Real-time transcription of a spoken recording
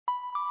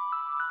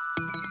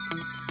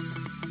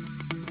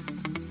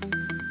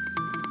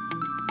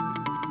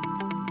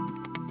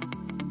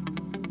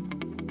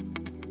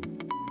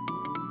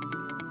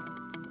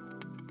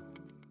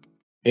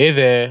Hey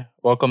there,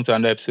 welcome to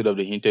another episode of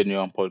the Hinted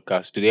Neuron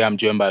podcast. Today I'm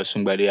joined by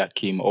Sungbade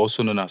Akim,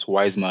 also known as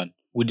Wiseman.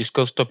 We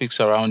discuss topics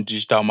around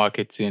digital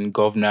marketing,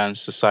 governance,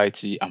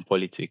 society, and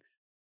politics.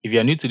 If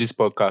you're new to this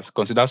podcast,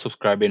 consider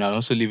subscribing and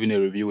also leaving a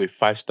review with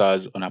 5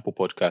 stars on Apple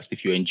Podcast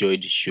if you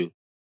enjoyed the show.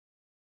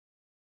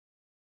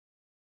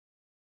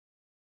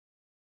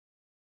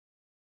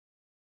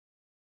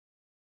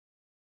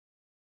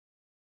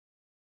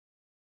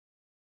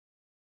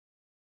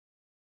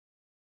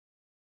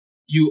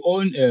 You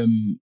own a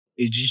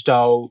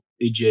digital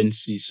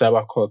agency,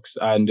 CyberCox,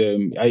 and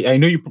I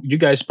know you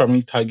guys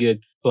primarily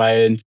target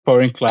clients,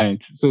 foreign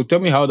clients. So tell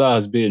me how that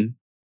has been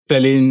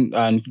selling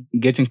and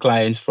getting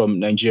clients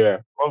from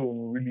Nigeria.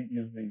 All really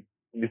easy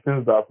in the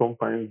sense that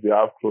sometimes they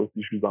have trust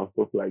issues and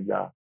stuff like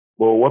that.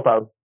 But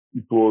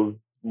it was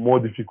more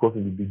difficult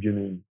in the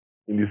beginning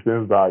in the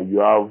sense that you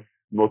have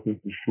nothing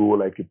to show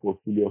like a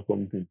portfolio or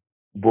something.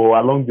 But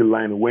along the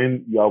line,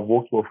 when you have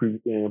worked for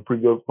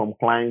previous some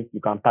clients,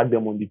 you can tag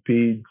them on the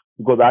page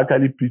because I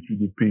actually pitch with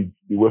the page,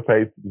 the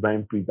website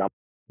design page, and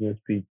business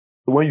page.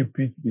 So when you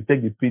pitch, you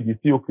take the page, you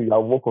see, okay, you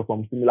have worked for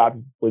some similar.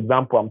 For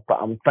example,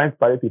 I'm trying to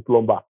target a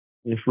plumber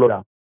in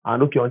Florida,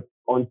 and okay,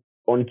 on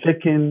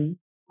checking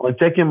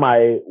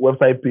my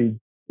website page,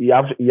 he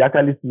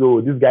actually said,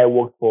 oh, this guy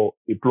works for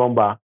a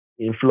plumber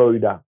in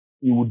Florida.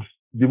 He would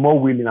be more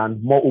willing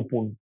and more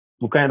open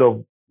to kind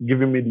of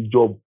giving me the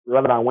job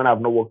rather than when I've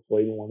not worked for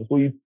anyone. So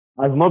it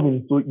has not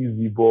been so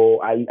easy, but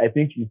I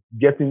think it's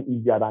getting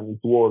easier than it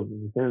was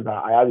in the sense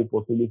that I have a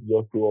possibility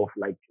to just show off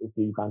like, okay,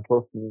 you can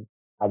trust me.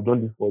 I've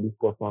done this for this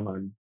person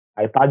and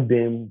I tag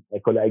them,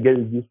 I get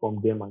reviews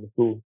from them and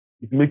so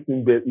it makes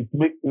things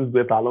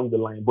better along the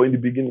line. But in the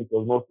beginning, it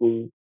was not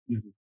so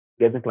easy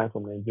getting clients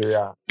from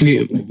Nigeria.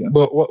 Okay, Stuff like that.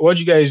 but what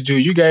do you guys do?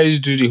 You guys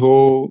do the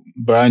whole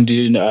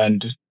branding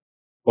and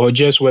or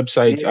just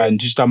websites Yeah, and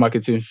digital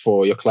marketing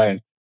for your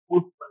clients?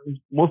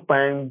 most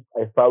times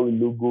I start with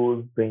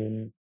logos,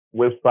 then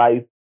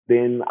websites,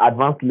 then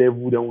advanced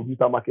level, then with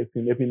digital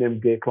marketing, helping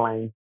them get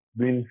clients,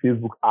 doing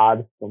Facebook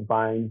ads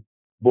sometimes.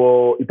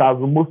 But it has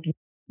mostly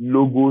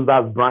logos,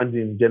 that's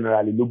branding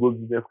generally, logos,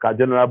 business card,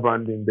 general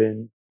branding,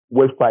 then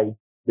websites.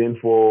 Then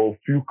for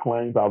few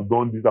clients, I've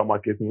done digital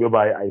marketing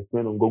whereby I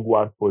spend on Google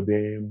Ads for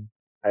them.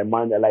 I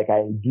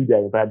do their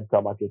entire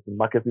digital marketing,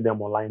 marketing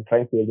them online,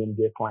 trying to help them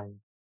get clients.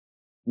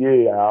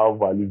 Yeah, I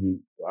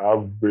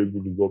have very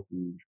good results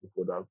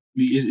for that.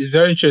 It's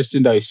very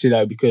interesting that you say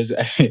that because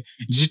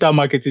digital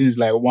marketing is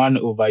like one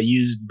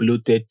overused,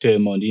 bloated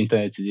term on the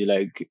internet today.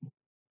 Like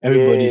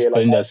everybody's Yeah, like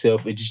calling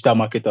themselves a digital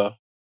marketer.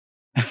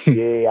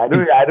 yeah, I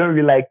don't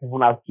really like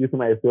even associating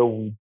myself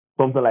with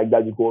something like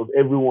that because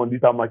everyone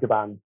digital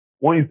marketer and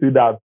when you say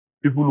that,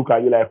 people look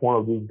at you like one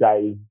of those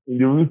guys. In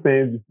the real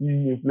sense, you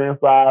see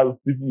influencers,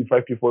 people with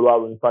 5K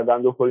followers on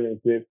Instagram just calling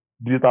themselves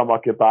digital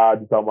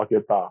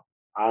marketer.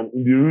 And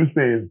in the real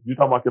sense,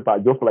 digital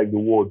marketer just like the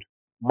word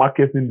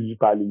marketing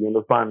digitally, you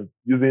understand?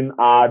 Using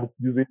ads,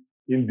 using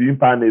in the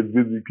internet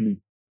basically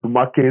to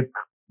market,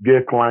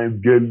 get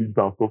clients, get leads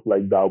and stuff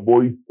like that.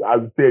 But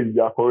as you said,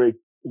 you are correct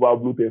over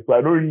bloated. So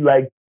I don't really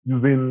like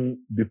using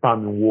the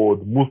term in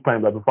word. Most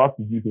times I prefer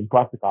to use it in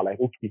practical, like,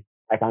 okay,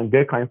 I can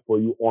get clients for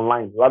you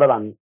online rather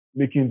than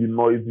making the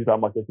noise digital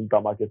marketing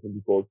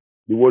because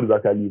the word is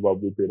actually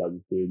overbloated, as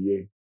you said,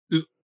 yeah.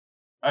 So,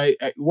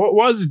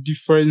 what's the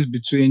difference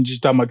between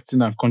digital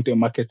marketing and content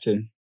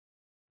marketing?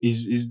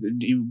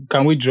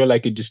 Can we draw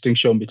like a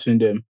distinction between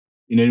them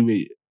in any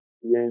way?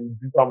 In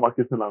digital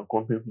marketing and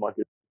content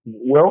marketing.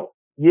 Well,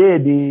 yeah,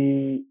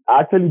 they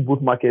are actually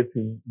both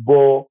marketing,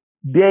 but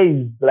there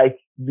is like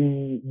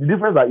the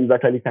difference that is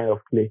actually kind of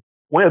clear.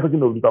 When you're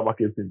talking of digital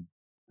marketing,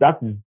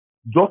 that is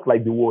just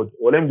like the word,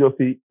 or let me just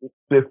say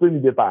to explain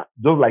it better,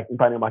 just like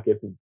internet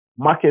marketing.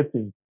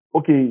 Marketing,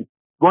 okay,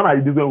 gone are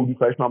the days when we do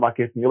traditional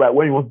marketing. Like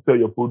when you want to sell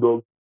your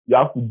product, you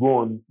have to go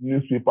on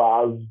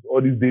newspapers,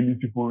 all these daily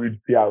people read,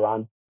 say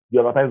around, you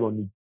advertise on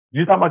it.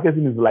 Digital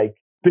marketing is like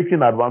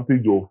taking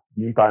advantage of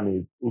the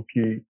internet.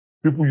 Okay,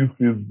 people use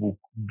Facebook,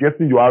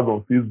 getting your ads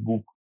on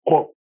Facebook.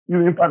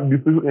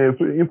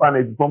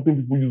 Internet is something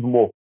people use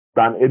more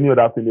than any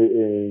other thing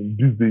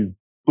these days.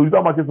 So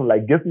digital marketing,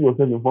 like getting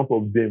yourself in front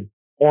of them,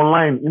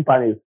 online,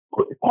 internet,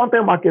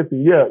 content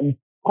marketing. Yeah, it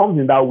comes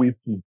in that way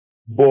too,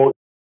 but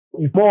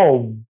it's more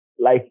of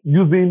like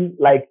using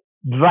like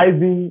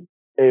driving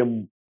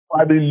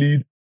private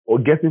leads or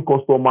getting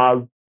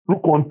customers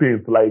through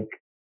content like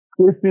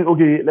posting,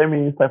 okay, let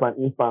me cite an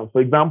instance.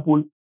 For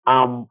example,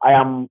 I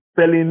am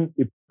selling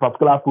a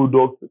particular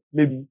product,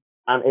 maybe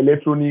an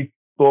electronic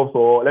stuff,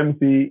 or let me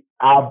say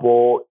app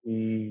or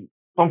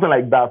something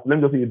like that. Let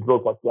me just say a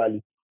drug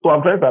particularly. So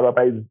I'm trying to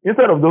advertise it.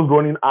 Instead of just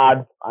running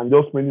ads and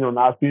just spending on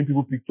ads, paying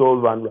people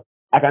pictures, and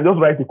I can just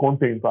write the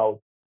content out.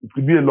 It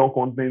could be a long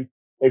content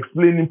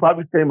explaining,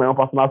 probably telling my own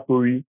personal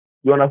story.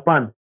 You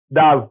understand?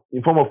 That's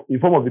in form of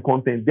the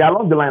content. Then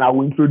along the line, I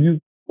will introduce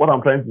what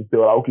I'm trying to say.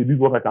 Like, okay, this is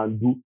what I can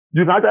do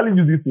You can actually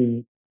use this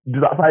in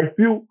I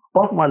feel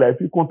personally, I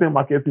feel content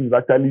marketing is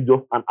actually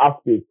just an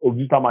aspect of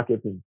digital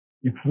marketing.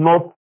 It's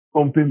not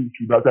something you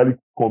should actually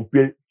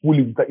compare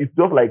fully with. It's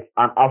just like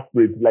an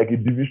aspect, like a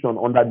division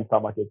under digital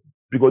marketing.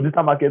 Because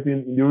digital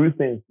marketing, in the real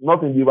sense,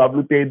 not in the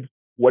evaluated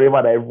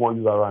whatever that everyone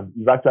uses around,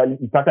 it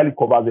actually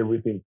covers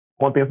everything.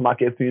 Content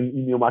marketing,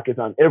 email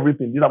marketing, and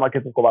everything. Digital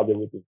marketing covers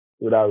everything.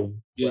 So that's what I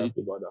Yeah,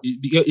 say about that.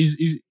 because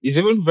it's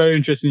even very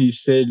interesting you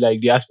said like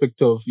the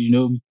aspect of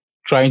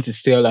trying to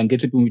sell and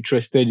get people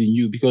interested in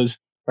you because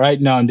right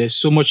now there's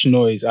so much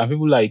noise and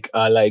people like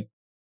are like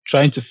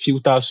trying to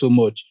filter so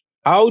much.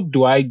 How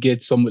do I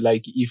get some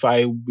like if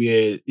I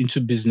were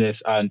into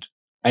business and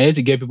I need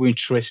to get people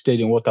interested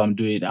in what I'm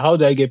doing? How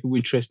do I get people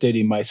interested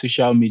in my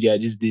social media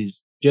these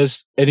days?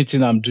 Just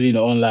anything I'm doing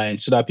online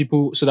so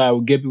that I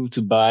will get people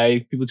to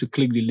buy, people to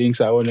click the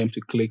links I want them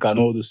to click and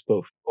all this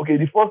stuff. Okay,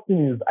 the first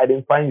thing is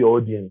identifying your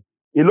audience.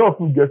 A lot of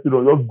people get it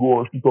on just go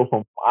on shoot off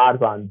some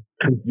ads and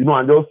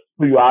and just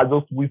so you are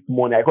just waste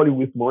money. I call it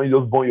waste money,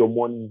 just burn your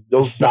money,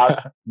 just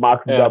that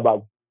Mark Yeah.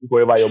 Zuckerberg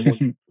forever your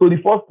money. So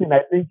the first thing I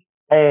think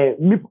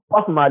me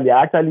personally,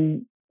 I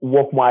actually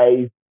work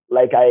my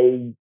like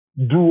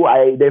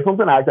there's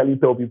something I actually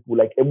tell people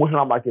like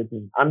emotional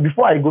marketing. And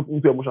before I go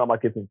into emotional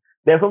marketing,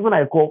 there's something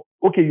I call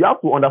okay, you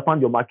have to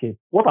understand your market.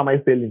 What am I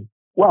selling?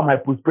 What are my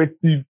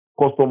prospective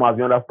customers?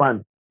 You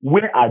understand?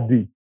 Where are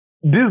they?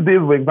 These days,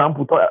 for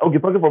example,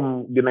 talking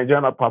from the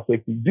Nigerian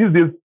perspective, these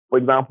days, for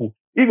example,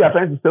 if you are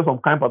trying to sell some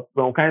kind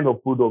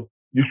of product,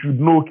 you should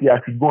know, okay, I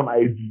should go on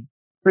IG.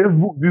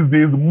 Facebook these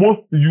days,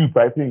 most youth,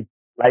 I think,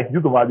 like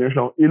youth of our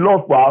generation, a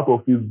lot were out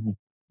of Facebook.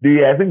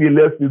 I think they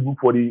left Facebook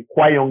for the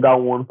quite younger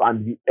ones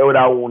and the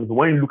elder ones.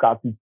 When you look at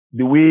it,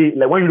 the way,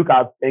 like when you look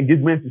at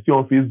engagement you see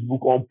on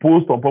Facebook, on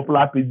posts, on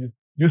popular pages,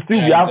 you see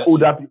Yeah,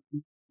 exactly.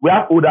 we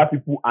have older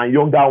people and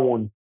younger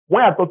ones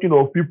when you're talking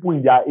of people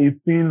in their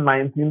 18,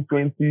 19,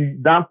 20,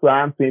 down to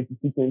around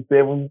 26,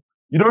 27,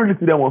 you don't really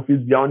see them on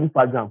Facebook, they're on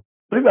Instagram.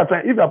 So if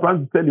you're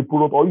planning to sell the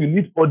product or you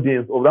need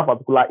audience of that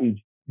particular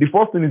age, the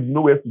first thing is you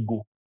know where to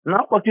go.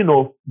 Now talking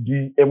of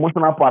the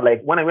emotional part,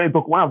 like when I'm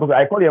talking,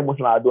 I call it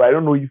emotional, though I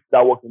don't know if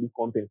that works in this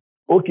content.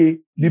 Okay,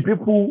 the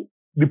people,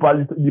 the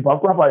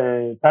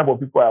particular type of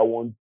people I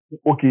want,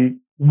 okay,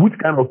 which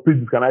kind of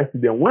pages can I see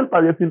them? When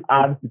targeting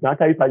ads, you can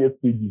actually target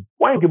pages.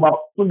 When you think about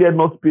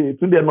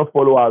Tunde not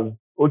followers,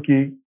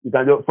 okay, you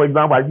can just, for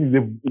example, I think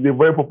he's a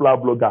very popular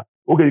blogger.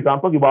 Okay, you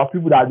can talk about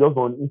people that are just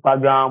on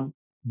Instagram,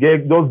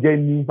 get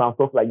links and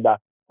stuff like that.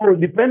 So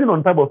depending on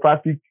the type of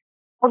traffic,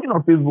 talking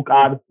on Facebook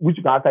ads, which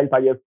you can actually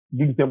target,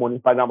 do the same on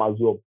Instagram as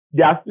well.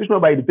 There are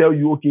situations where they tell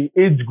you, okay,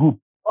 age group.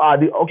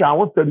 Okay, I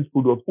want to sell this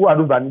product. Who are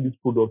those that need this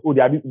product? Oh,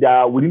 they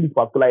are within this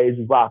particular age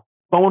group.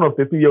 Someone of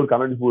 13 years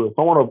cannot this product.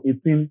 Someone of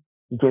 18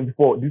 to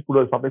 24, this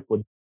product is perfect for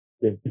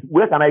them.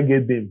 Where can I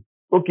get them?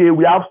 Okay,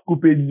 we have school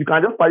pages. You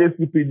can just target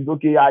school pages.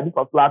 Okay, this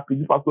particular page,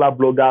 this particular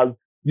bloggers,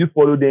 you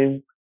follow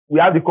them. We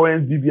have the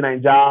current BB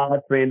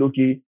Nigeria trend.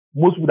 Okay,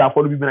 most people that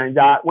follow BB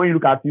Nigeria, when you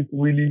look at it,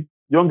 really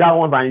younger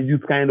ones and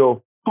youth kind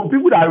of. So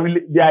people that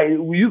really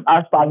we use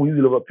hashtag, we use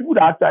a lot of people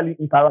that actually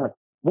interact.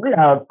 When you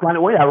are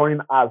running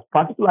ads,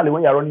 particularly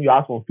when you are running your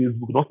ads on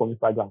Facebook, not from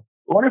Instagram.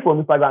 Running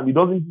from Instagram, it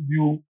doesn't give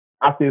you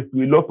access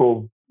to a lot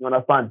of, you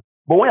understand.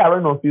 But when you are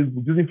running on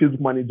Facebook using Facebook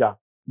Manager,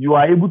 you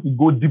are able to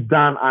go deep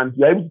down and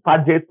you are able to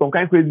target some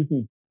kind of crazy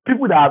things.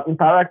 People that have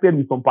interacted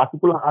with some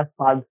particular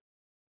hashtags,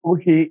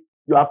 okay,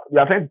 you are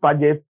trying to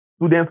target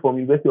students from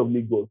University of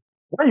Lagos.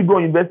 When you go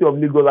on University of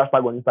Lagos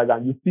hashtag on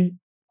Instagram, you see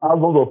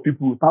thousands of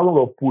people, thousands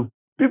of posts.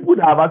 People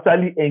that have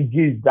actually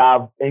engaged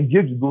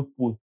with those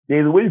posts. There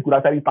is a way you could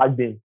actually tag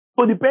them.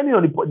 So depending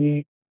on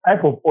the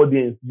type of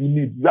audience you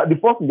need, the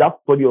first thing you have to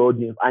study your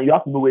audience and you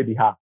have to know where they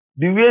are.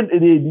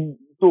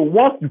 So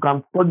once you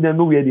can study them,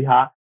 know where they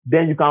are,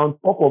 then you can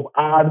talk of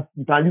ads,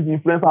 you can use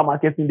influencer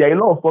marketing. There are a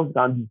lot of stuff you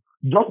can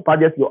do. Just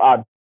target your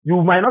ad.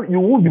 You might not, you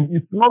won't be,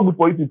 it's not good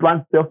for you to try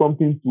to sell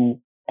something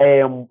to,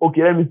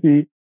 okay, let me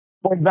say,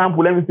 for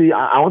example, let me say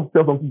I want to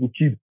sell something to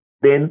kids.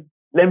 Then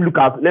let me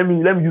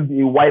use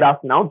a wider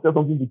thing. I want to sell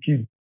something to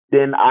kids.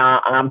 Then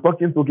I'm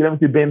talking to, okay, let me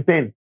say Ben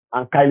 10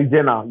 and Kylie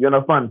Jenner. You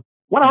understand?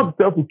 When I want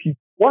to sell to kids,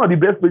 one of the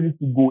best places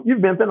to go, if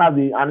Ben 10 has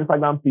an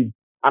Instagram page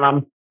and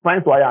I'm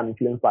trying to hire an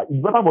influencer,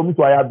 it's better for me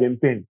to hire Ben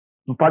 10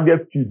 to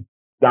target kids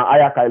than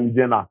hire Kylie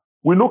Jenner.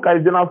 We know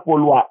Kylie Jenner's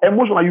follower.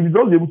 Emotionally, you'll be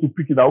just able to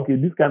pick it that, okay,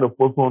 this kind of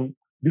person,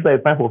 these are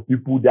the type of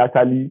people they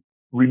actually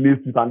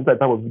relate with and these are the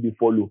type of people they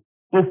follow.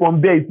 So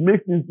from there, it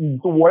makes things easy.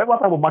 So whatever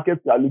type of market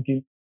you are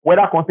looking,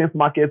 whether content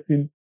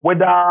marketing,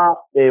 whether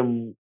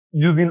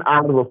using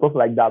ads or stuff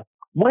like that,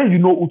 when you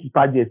know who to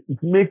target, it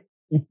makes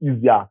it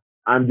easier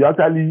and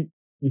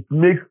it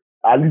makes,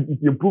 at least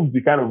it improves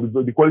the kind of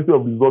result, the quality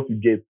of results you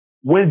get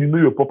when you know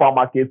your proper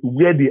market,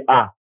 where they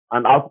are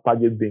and how to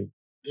target them.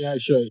 Yeah,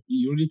 sure.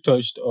 You really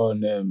touched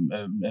on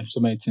so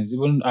many things,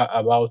 even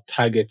about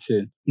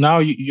targeting. Now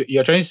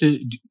you're trying to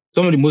say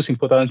some of the most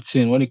important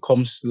thing when it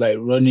comes to like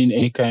running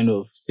any kind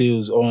of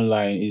sales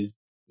online is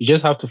you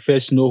just have to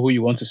first know who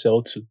you want to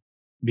sell to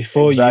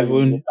before you Exactly.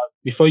 even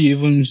before you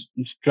even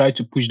try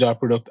to push that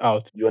product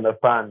out. You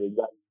understand?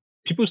 Exactly.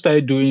 people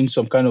started doing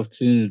some kind of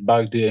things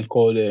back then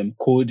called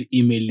code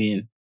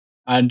emailing.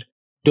 And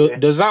Yeah.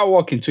 does that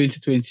work in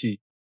 2020?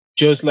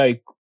 Just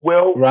like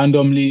Well,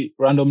 randomly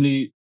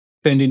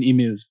sending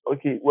emails.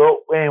 okay. Well,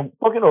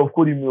 talking of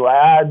code email,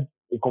 I had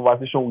a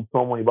conversation with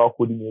someone about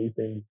code email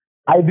recently.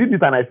 I did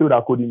it and I failed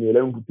at code email.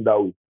 Let me put it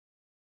that way.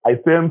 I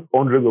sent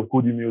hundreds of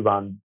code emails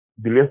and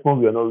the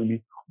response were not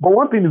really. But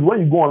one thing is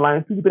when you go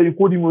online, people tell you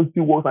code email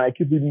still works and I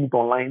keep reading it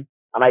online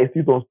and I see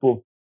it on stuff.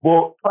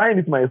 But trying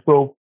it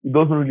myself, it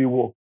doesn't really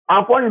work.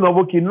 And funny enough,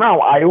 okay, now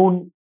I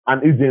own an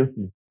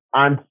agency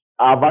and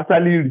I've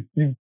actually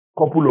received a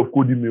couple of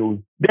code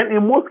emails. Then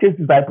in most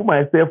cases, I put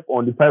myself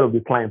on the side of the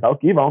client.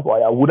 Okay, if I want to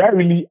hire, would I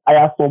really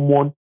hire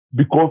someone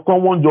because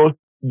someone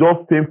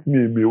just sent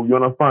me a mail? You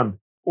understand?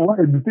 Why?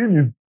 The thing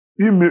is,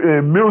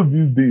 mails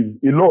these days,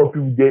 a lot of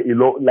people get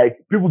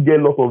people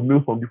get lots of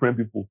mails from different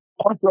people.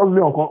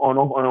 Consciously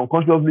or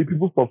unconsciously,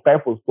 people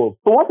subscribe for stuff.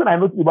 So one thing I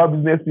noticed about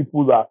business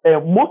people is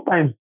that most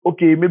times,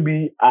 okay,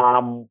 maybe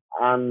an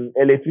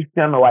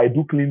electrician or I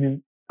do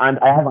cleaning and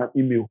I have an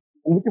email.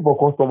 I'm looking for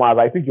customers.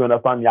 I think you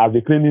understand me as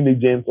a cleaning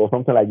agent or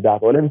something like that.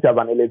 Or let me say as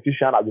an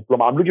electrician, as a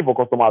plumber. I'm looking for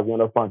customers, you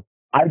understand?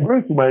 I go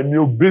into my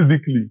mail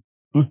basically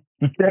to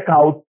check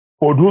out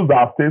for those that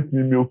have sent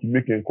me mail to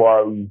make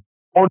inquiries.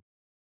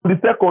 The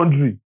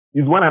secondary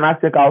is when I now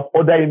check out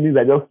other emails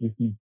I just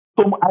received.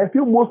 So I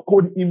feel most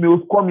cold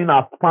emails come in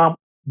as spam,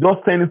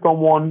 just sending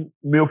someone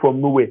mail from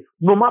nowhere.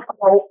 No matter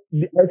how,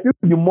 I feel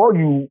the more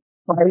you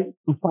try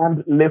to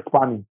find less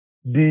spamming,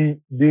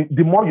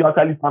 the more you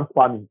actually find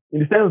spamming. In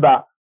the sense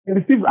that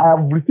I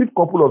have received a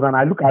couple of them and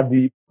I look at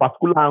the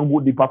particular angle,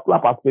 the particular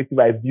perspective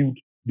I viewed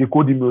the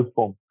code emails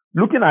from.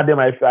 Looking at them,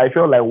 I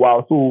felt like,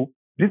 wow, so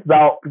this is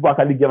how people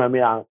actually get my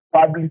mail and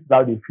probably this is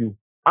how they feel.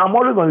 I'm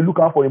always on the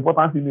lookout for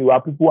important email where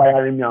people are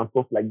hiring me and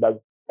stuff like that.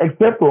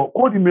 Except for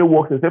cold email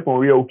works except on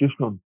rare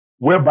occasions,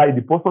 whereby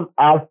the person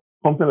has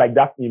something like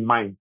that in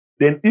mind.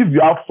 Then if you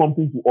have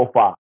something to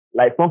offer,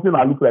 like something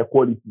that looks like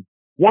quality,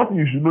 one thing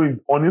you should know is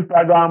on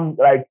Instagram,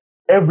 like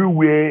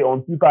everywhere,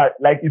 on Twitter,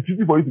 like it's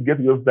easy for you to get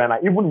to your designer,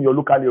 even in your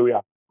local area.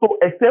 So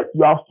except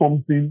you have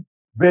something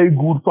very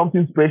good,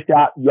 something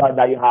special, you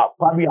have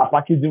probably are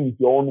packaging with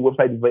your own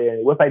website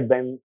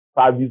design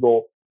service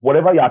or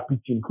whatever you are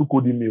pitching through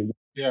code email.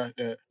 Yeah.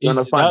 You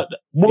understand?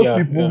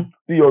 Most people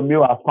see your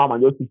mail as spam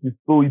and just see it.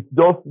 So it's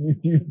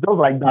just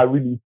like that,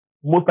 really.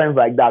 Most times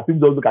like that.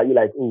 People just look at you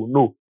like, oh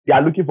no, they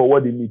are looking for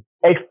what they need.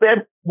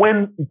 Except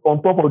when it's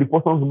on top of the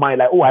person's mind,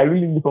 like, oh, I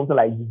really need something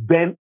like this.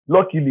 Then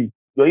luckily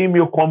your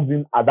email comes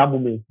in at that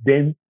moment.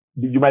 Then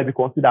you might be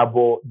considered,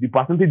 but the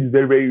percentage is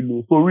very, very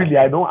low. So really,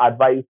 I don't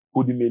advise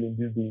code emailing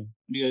these days.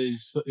 Yeah,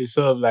 it's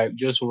sort of like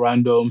just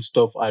random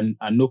stuff and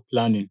no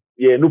planning.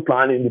 Yeah, no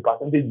planning. The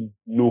percentage is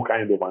low,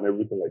 kind of, and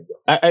everything like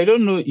that. I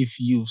don't know if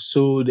you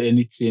sold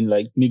anything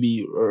like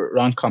maybe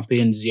run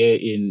campaigns here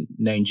in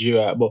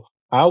Nigeria, but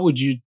how would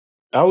you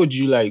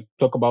like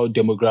talk about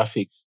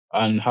demographics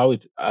and how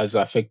it has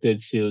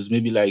affected sales?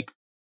 Maybe like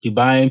the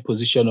buying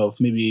position of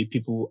maybe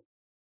people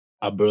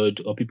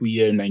abroad or people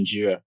here in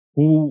Nigeria.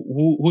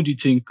 Who do you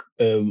think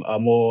are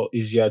more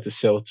easier to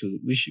sell to?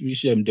 Which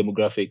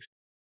demographics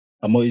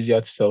are more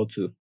easier to sell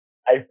to?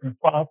 I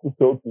prefer to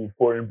sell to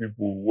foreign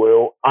people.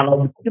 Well, and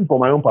I'll be speaking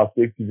from my own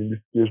perspective in this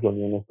situation,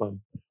 you understand?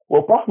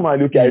 Well,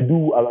 personally, okay, I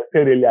do, as I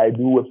said earlier, I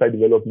do website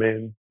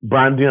development,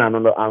 branding,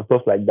 and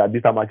stuff like that,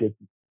 data marketing.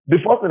 The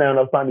first thing I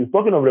understand is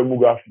talking of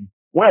demography.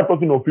 When I'm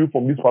talking of people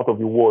from this part of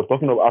the world,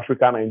 talking of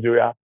Africa,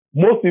 Nigeria,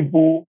 most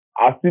people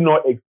are still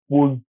not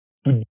exposed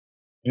to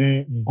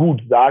the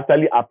goods that are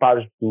actually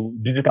attached to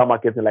digital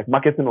marketing, like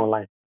marketing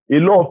online. A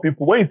lot of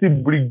people, when you see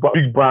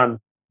big brands,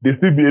 they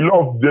still be a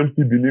lot of them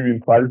still believe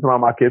in traditional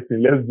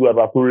marketing. Let's do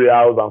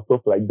advertorials and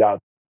stuff like that.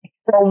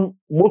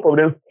 Most of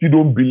them still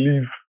don't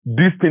believe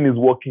this thing is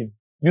working.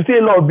 You see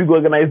a lot of big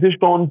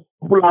organizations,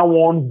 popular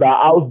ones that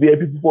are out there,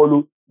 people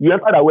follow. You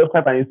enter their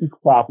website and you see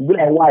crap. You be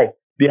like, why?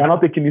 They are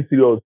not taking it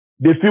serious.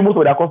 They feel most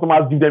of their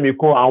customers give them a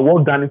call and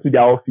walk down into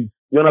their office.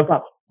 You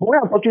understand? But when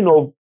I'm talking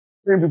of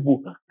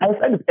people, I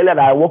said it earlier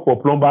that I work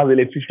for plumbers,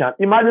 electricians.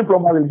 Imagine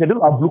plumbers, electricians,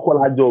 those are blue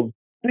collar jobs.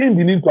 Seeing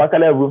the need to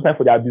actually have a website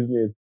for their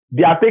business.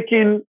 They're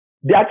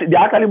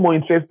actually more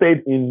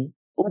interested in,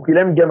 okay,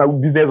 let me get my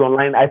business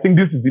online. I think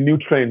this is the new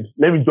trend.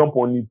 Let me jump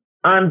on it.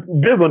 And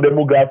based on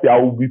demography, I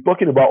will be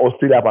talking about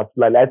Australia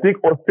particularly. I think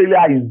Australia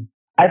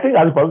I think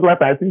at a particular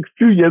time, I think a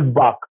few years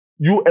back,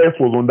 US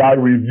was on that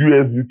rate,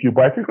 US, UK.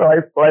 But I think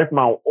right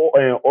now,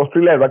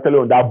 Australia is actually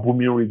on that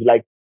booming rate.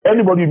 Like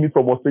anybody you meet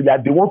from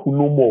Australia, they want to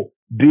know more.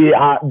 They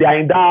are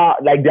in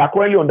that, like they are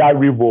currently on that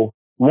river.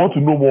 We want to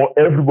know more.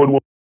 Everybody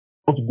wants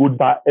to go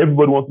there.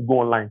 Everybody wants to go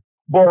online.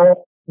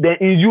 But then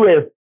in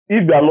US,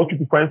 if they are lucky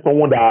to find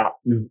someone that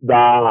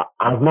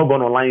has not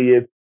gone online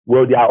yet,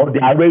 well, they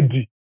are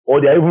ready,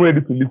 or they are even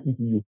ready to listen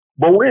to you.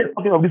 But when you're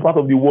talking of this part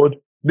of the world,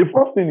 the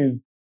first thing is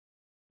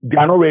they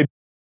are not ready.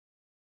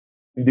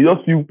 They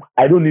just feel,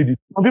 I don't need it.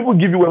 Some people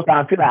give you website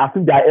and feel like I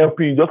think they are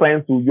helping you, just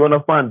trying to, you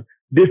understand?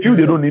 They feel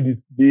they don't need it.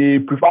 They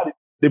prefer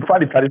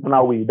the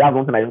traditional way. That's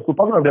one thing I know. So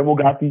talking of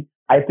demography,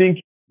 I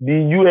think the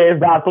US,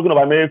 that are talking of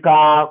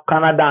America,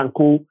 Canada and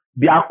co,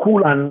 They are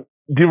cool and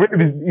the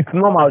rave is it's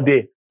normal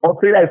there.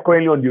 Australia is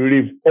currently on the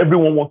rave.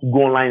 Everyone wants to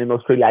go online in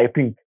Australia, I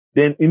think.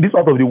 Then in this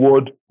part of the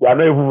world, we are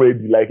not even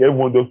ready. Like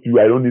everyone just feel,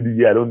 I don't need it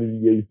here, I don't need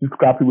it here. You see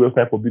scrappy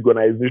website for big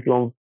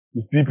organizations.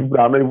 You see people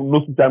that are not even no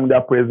social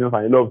media presence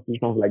and a lot of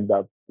situations like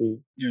that. So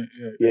Yeah,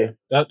 yeah,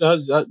 yeah.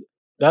 yeah.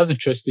 That's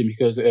interesting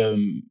because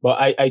but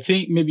I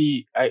think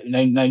maybe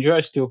Nigeria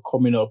is still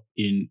coming up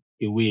in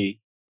a way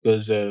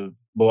because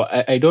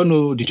but I don't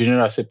know the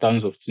general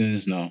acceptance of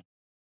things now.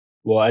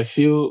 Well, I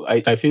feel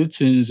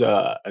things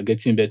are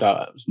getting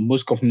better.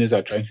 Most companies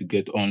are trying to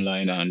get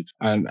online,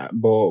 and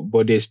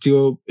but there's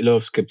still a lot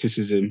of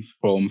skepticism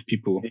from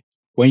people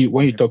when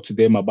you talk to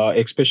them about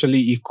especially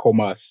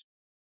e-commerce.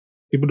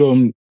 People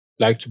don't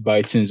like to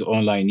buy things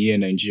online here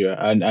in Nigeria,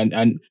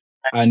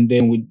 and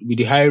then with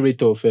the high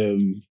rate of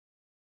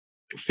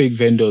fake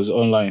vendors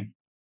online.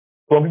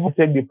 Some people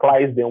check the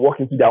price, then walk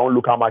into their own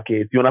local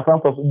market. You understand?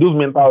 So those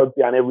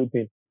mentality and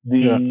everything.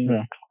 Yeah, The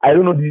yeah. I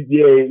don't know the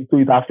yeah, so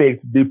it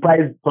affects the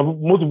price.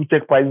 Most people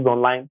check prices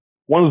online.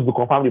 Once they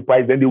confirm the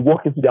price, then they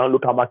walk into their own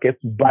local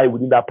market to buy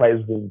within that price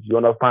range. You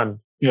understand?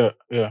 Yeah,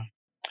 yeah.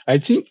 I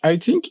think I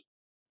think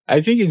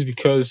I think it's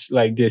because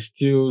like there's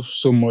still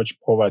so much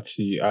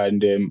poverty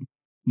and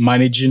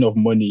managing of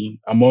money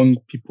among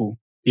people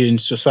in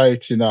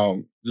society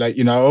now, like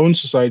in our own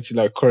society,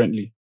 like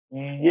currently.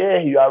 Yeah,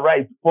 you are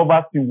right.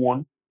 Poverty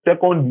one.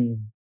 Second is,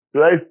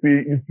 should I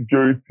say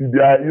insecurity?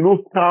 There are,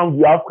 scams,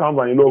 we have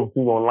scams and a lot of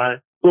things online.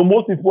 So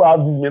most people have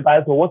this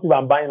mentality of what if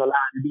I'm buying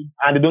online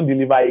and they don't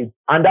deliver it?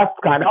 And that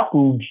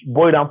could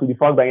boil down to the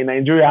fact that in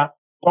Nigeria,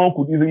 someone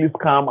could easily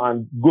scam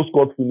and go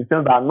scot-free in the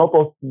sense that not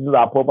all citizens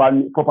are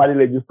properly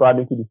registered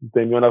into the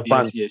system. You Yes,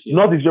 understand? yes, yes.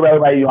 Not the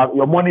whereby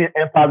your money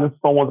enters into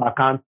someone's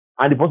account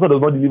and the person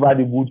does not deliver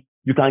the goods,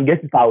 you can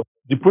get it out.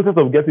 The process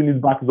of getting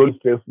it back is always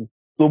stressful.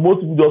 So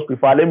most people just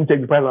prefer, let me check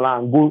the price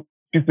online and go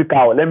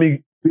physical. Let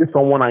me pay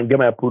someone and get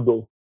my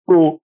product.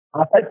 So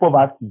aside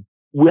poverty,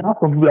 we have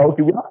some people that,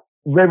 okay, we have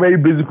very, very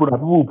basic product.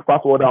 People will prefer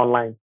to order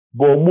online.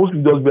 But most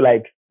people just be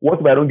like,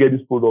 what if I don't get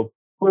this product?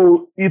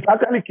 So it's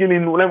actually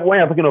killing when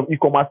you're talking of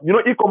e-commerce.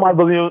 E-commerce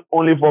doesn't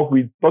only work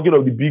with talking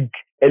of the big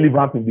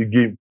elephants in the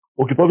game.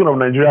 Okay, talking of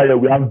Nigeria,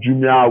 we have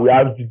Jumia, we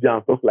have GG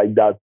and stuff like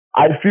that.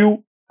 I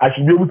feel I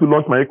should be able to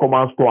launch my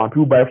e-commerce store and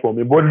people buy from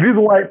me. But the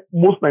reason why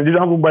most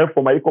Nigerians don't buy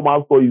from my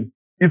e-commerce store is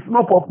it's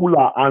not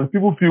popular and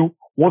people feel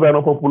once they're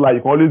not popular,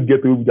 you can always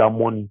get away with their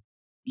money.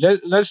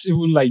 Let's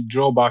even like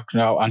draw back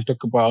now and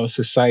talk about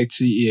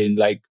society in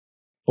like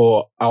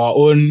for our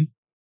own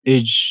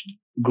age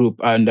group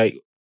and like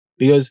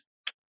because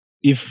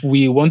if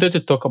we wanted to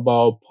talk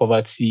about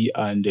poverty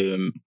and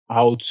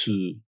how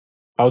to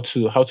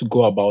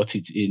go about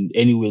it in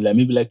any way, like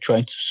maybe like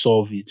trying to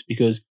solve it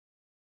because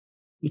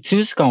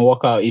things can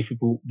work out if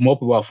more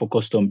people are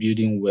focused on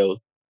building wealth.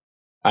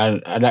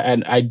 And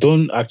I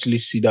don't actually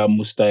see that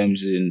most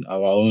times in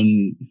our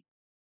own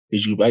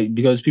age group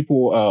because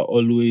people are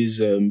always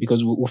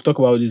because we've talked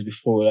about this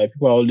before. Like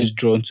people are always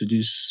drawn to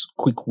this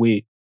quick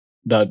way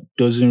that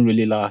doesn't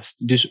really last.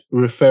 This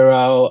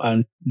referral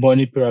and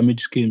money pyramid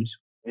schemes.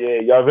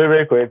 Yeah, you are very,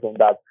 very correct on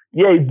that.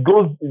 Yeah, it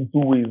goes in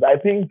two ways. I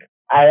think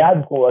I had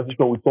a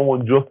conversation with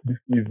someone just this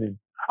evening.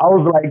 I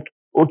was like,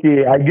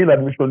 okay, I gained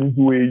admission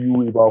into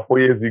AU about 4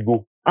 years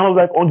ago. And I was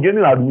like, on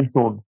getting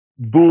admission,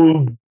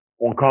 those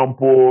on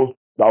campus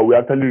that we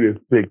actually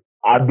respect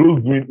are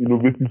those doing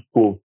innovative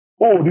stuff.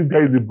 Oh, this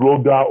guy is a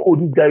blogger. Oh,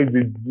 this guy is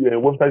a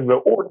website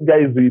developer. Oh, this guy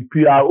is a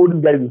PR. Oh,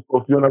 this guy is a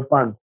stuff. You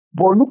understand?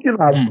 But looking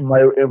at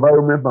my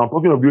environment now,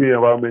 talking of building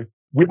environment,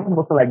 we have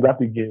nothing like that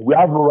again. We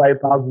have no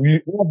writers.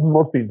 We have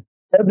nothing.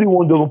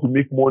 Everyone just wants to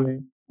make money.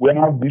 We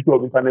have the issue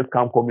of internet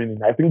scam coming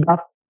in. I think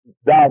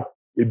that's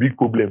a big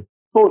problem.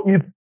 So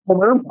it's for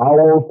my own, I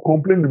was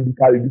complaining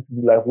because it used to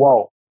be like,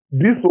 wow,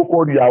 this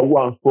so-called Yahoo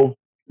and stuff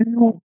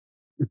still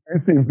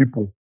influencing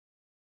people.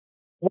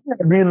 When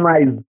you're being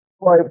nice,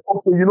 but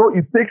also,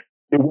 it takes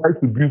a while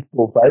to build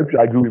stuff. I hope you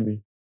agree with me.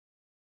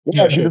 When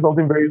Yeah, you're sure. building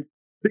something very,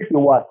 it takes a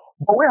while.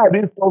 But when you're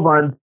doing stuff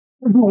and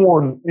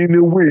everyone, in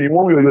a way, in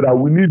one way or the other,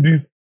 we need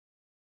this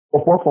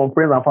support from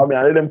friends and family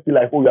and let them feel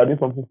like, oh, you are doing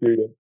something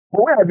serious.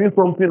 But when you're doing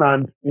something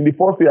and in the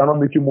first day you're not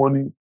making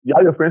money, you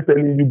have your friends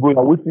telling you, bro,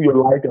 you're wasting your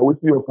life, you're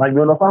wasting your time,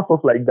 you understand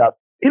stuff like that.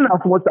 In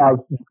as much as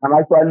you can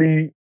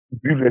actually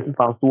build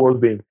resistance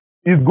towards them,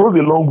 it goes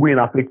a long way in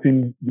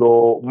affecting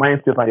your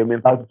mindset and your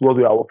mentality towards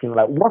where you're working.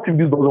 Like, what if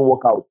this doesn't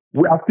work out?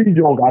 We are still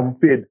young, as you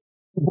said,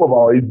 people of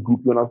our age group,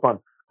 you understand?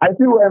 I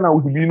think right now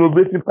we should be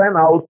innovative, find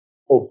out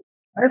of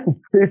trying to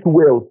create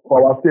wealth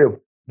for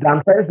ourselves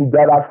than trying to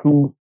gather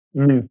through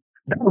means.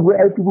 That's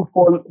where people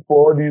fall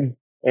for all these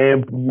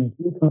 2,000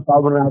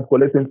 naira,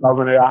 collect 10,000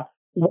 naira.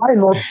 Why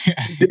not?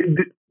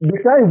 They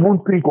can't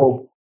even think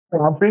of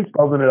I'm paying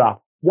 2,000 naira.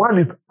 One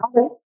is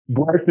how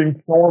do I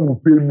think someone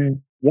will pay me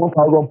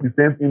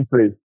 1,000%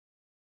 interest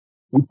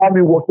without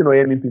me working or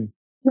anything?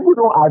 People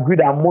don't agree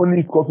that money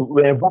is equal to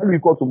value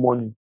equal to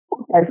money.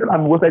 Okay, I said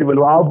I'm a website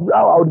developer.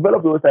 I'll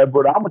develop a website,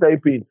 brother. How much are you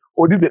paying?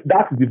 Oh,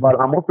 that is the value.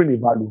 I'm offering a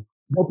value.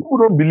 But people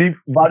don't believe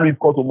value is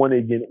equal to money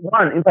again.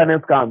 One,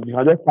 internet scam. You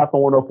can just start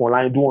someone up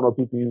online, do one or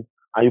two things,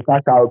 and you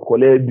cash out,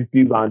 collect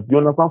details, and you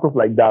understand stuff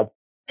like that.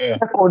 Yeah.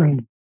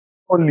 Secondly,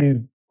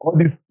 all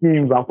these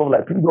schemes and stuff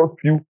like people just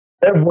feel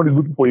everyone is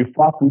looking for a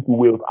fast way to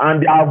wealth,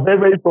 and they are very,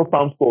 very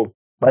short-term stuff.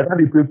 By the time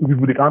they pay two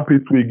people, they can't pay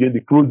two again.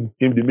 They close the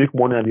scheme, they make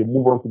money, and they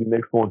move on to the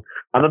next one.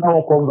 Another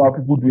one comes out,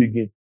 people do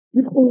again.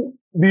 People,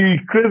 the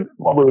crazy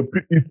part of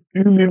it is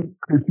feeling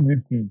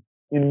creativity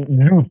in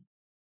youth.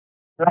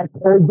 Like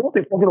I was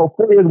just talking of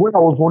 4 years when I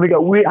was running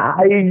away,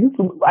 I used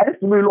to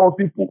know a lot of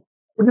people.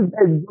 This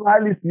guy is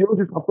journalist, you know,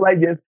 this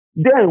apply yes.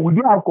 Then we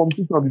do have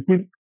competition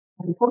between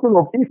something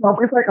of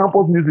inside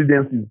campus news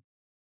agencies.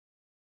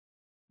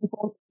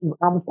 Because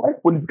I'm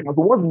quite political.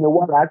 So once in a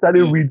while I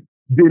actually read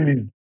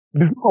dailies.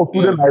 The sort of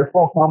Yeah. students I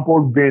saw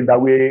campus then that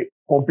were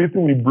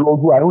competing with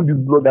blogs, who I own this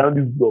blog, I own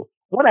this blog.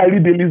 When I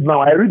read dailies now,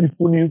 I read the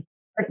full news,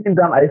 checking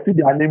down, I see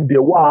their name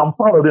there. Wow, I'm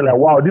proud of them.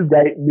 Like, wow, this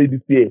guy made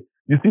this here.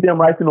 You see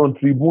them writing on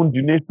Tribune,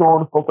 The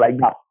Nation, stuff like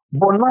that.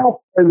 But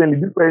now,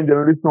 presently, this current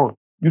generation,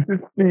 you see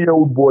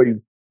 16-year-old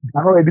boys,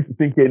 they're not ready to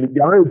think anything.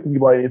 They're not ready to think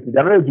about anything.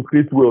 They're not ready to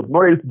create wealth, not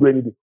ready to do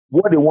anything.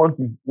 What they want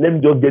is, let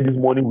me just get this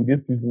money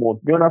within 6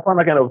 months. You understand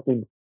that kind of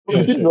thing? So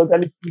Yeah, the thing is sure.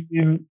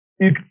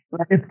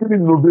 actually it's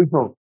killing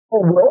innovation.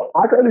 Oh well,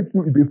 I actually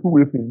feel it's a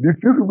two-way thing. The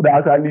few people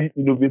that are actually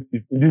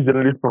innovative in this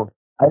generation,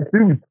 I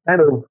feel it's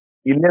kind of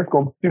a less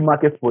competitive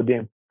market for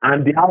them,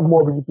 and they have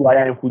more people to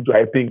hire in future.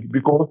 I think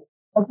because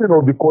something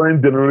of the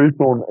current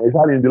generation,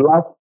 especially in the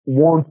last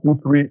 1, 2,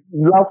 3,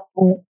 in the last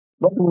two,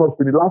 not even up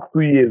to the last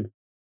 2 years,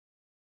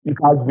 it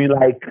has been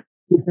like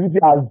creativity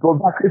has dropped.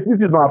 That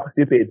creativity is not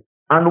appreciated.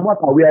 And no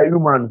matter we are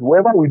humans,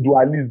 wherever we do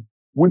at least,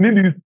 we need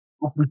this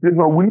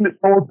appreciation, we need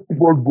someone to keep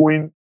us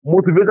going,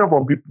 motivation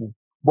from people.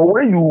 But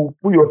when you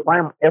put your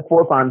time,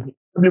 effort, and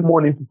every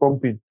money into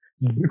something,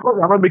 because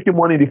you're not making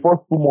money in the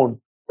first 2 months,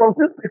 from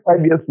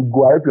 5 years to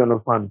go, I hope you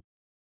understand.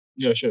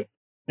 Yeah, sure.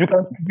 You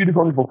can keep doing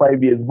something for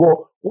 5 years,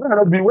 but when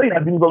you're doing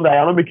something, you're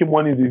not making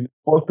money in the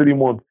first 3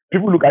 months.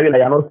 People look at it like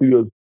you're not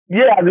serious.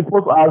 Yeah, as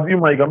opposed to as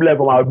human, you can be like,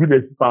 I'll build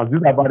resistance.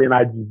 These are bad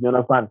energies, you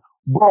understand?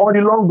 But on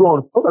the long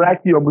run, what I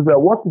like you,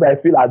 what if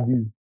I feel at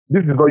this?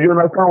 This is what you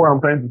understand what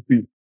I'm trying to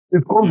say.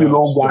 It comes a Yeah,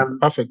 long so run.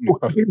 perfectly, So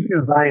perfectly. creativity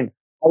is dying.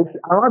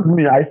 I'm not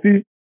me. I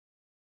see.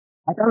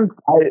 I can't.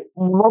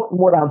 Not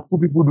more than two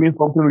people doing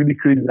something really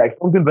crazy, like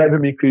something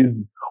driving me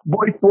crazy.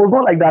 But it was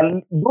not like that.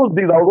 Those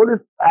days, I was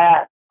always.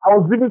 I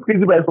was living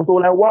crazy by something.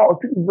 Like, wow,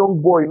 this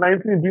young boy,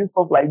 19, doing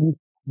stuff like this.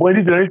 But in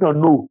this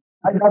generation, no.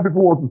 I know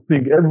people want to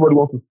think. Everybody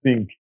wants to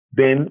think.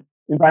 Then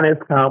internet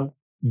scam,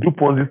 do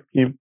Ponzi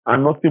scheme,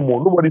 and nothing more.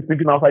 Nobody's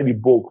thinking outside the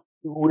box.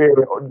 We have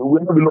a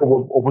lot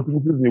of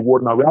opportunities in the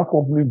world now. We have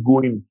companies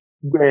going.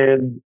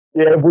 And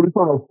the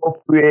evolution of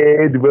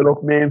software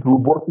development,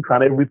 robotics,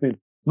 and everything.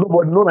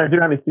 Nobody, no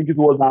Nigerian is thinking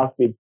towards that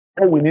state.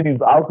 All we need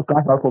is how to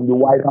cash out from the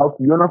White House.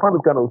 You understand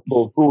this kind of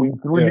stuff. So it's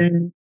Yeah.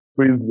 really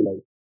crazy.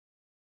 Like,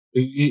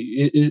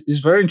 It's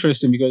very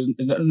interesting because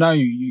now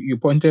you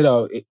pointed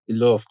out a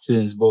lot of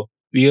things, but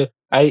we've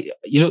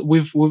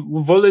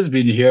always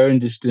been hearing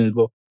these things,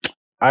 but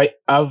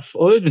I've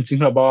always been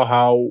thinking about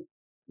how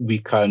we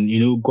can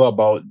go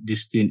about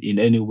this thing in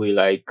any way,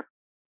 like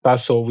start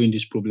solving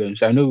these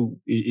problems. I know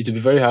it'll be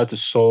very hard to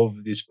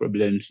solve these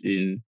problems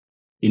in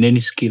any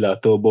skill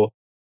at all, but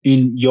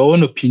in your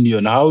own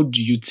opinion, how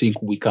do you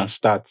think we can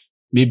start?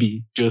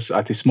 Maybe just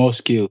at a small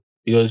scale,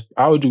 because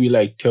how do we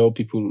like tell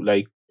people,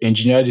 like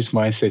engineer this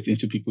mindset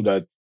into people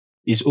that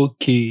it's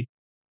okay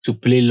to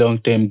play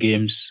long-term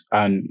games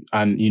and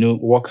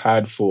work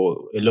hard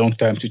for a long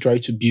time to try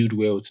to build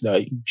wealth,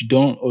 that you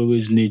don't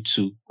always need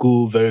to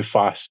go very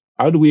fast.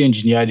 How do we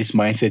engineer this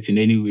mindset in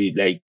any way,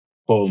 like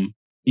from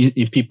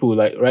in people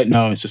like right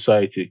now in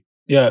society?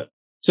 Yeah.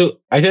 So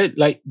I said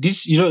like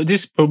this,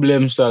 these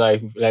problems are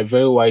like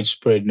very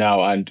widespread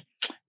now, and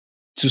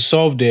to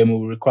solve them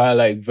will require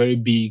like very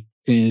big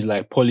things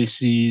like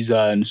policies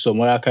and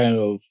some other kind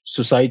of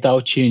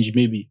societal change,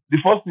 maybe. the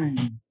first thing,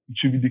 it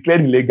should be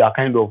declared illegal,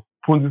 kind of.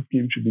 Ponzi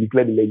scheme should be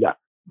declared illegal.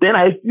 Then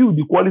I feel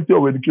the quality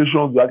of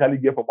education we actually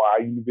get from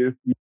our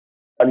university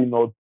actually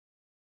not,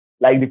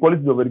 like the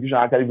quality of education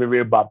are actually very,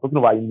 very bad, talking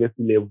about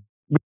university level.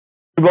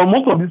 Because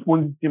most of these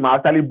Ponzi schemes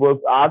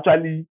are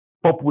actually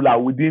popular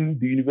within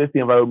the university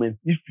environment,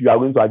 if you are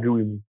going to agree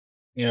with me.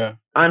 Yeah.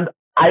 And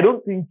I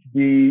don't think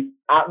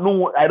I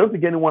don't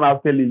think anyone has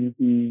tell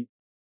a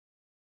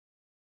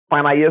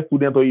final year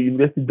student or a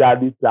university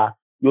graduate that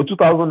your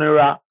 2,000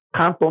 naira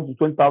can't turn to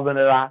 20,000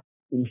 naira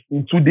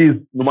in 2 days,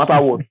 no matter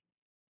what.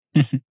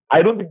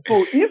 I don't think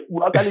so. If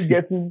we're actually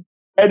getting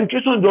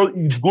education, just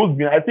it goes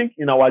beyond. I think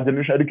in our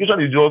generation,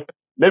 education is just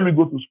let me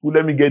go to school,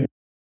 let me get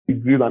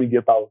degrees, and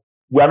get out.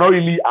 We are not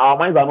really, our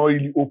minds are not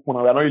really open,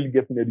 and we are not really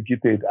getting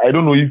educated. I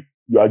don't know if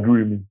you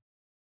agree with me.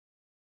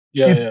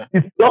 Yeah.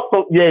 It's just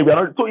yeah, we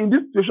are not. So in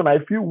this situation, I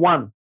feel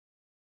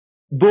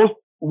those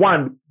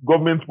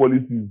government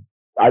policies,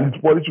 and the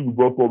policy should be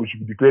brought forward,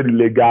 should be declared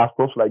illegal,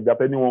 stuff like that.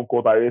 Anyone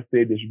caught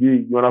arrested, there should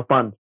be, you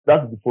understand?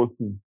 That's the first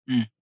thing.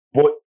 Mm.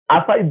 But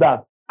aside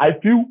that, I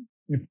feel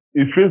it's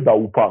a phase that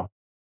will pass.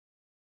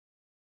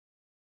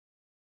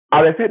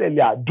 As I said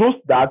earlier, those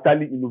that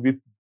actually innovate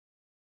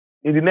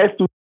in the next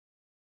 2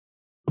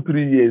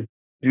 3 years,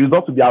 the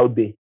results will be out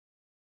there.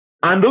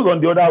 And those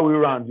on the other way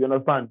around, you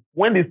understand?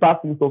 When they start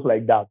seeing stuff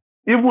like that,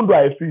 even though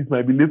I feel it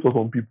might be late for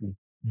some people,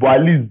 but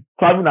at least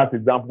serving as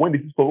example, when they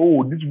see stuff,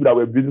 oh, these people that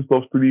were building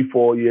stuff 3,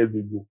 4 years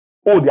ago,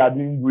 oh, they are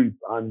doing great.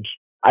 And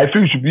I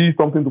feel it should be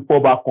something to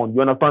fall back on.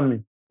 You understand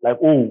me? Like,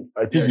 oh,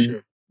 I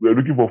think we're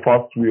looking for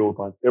fast rails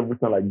and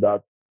everything like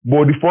that.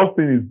 But the first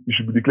thing is it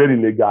should be declared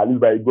illegal, at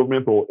least by the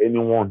government or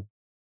anyone.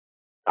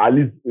 At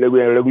least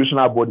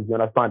regulational bodies, you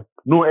understand?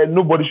 No,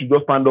 nobody should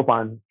just stand up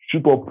and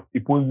shoot up a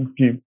Ponzi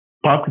scheme,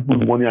 pack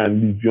people's money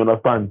and leave, you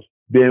understand?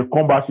 Then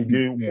come back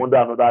again under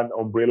another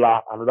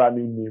umbrella, another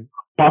new name,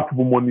 pack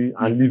people money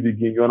and leave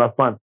again, you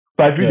understand?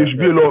 So I feel there should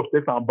be a lot of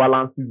checks and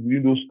balances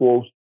within those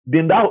stores.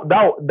 Then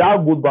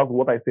that goes back to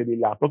what I said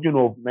earlier, talking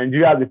of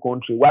Nigeria as a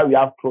country, why we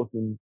have trust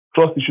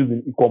issues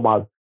in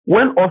e-commerce.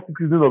 When all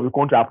citizens of the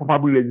country are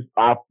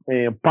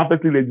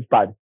perfectly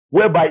registered,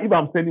 whereby if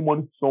I'm sending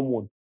money to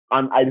someone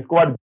and I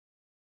discover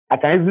I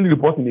can easily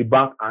report in a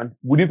bank and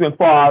within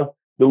 24 hours,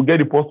 they will get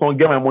the person,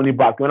 get my money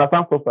back. You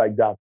understand stuff like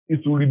that?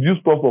 It's to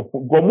reduce cost of,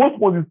 but most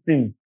of these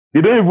things, they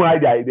don't even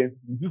hide their identity.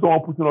 You see someone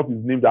putting up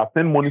his name that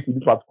send money to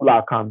this particular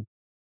account.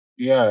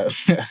 Yeah.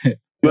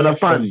 You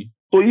understand?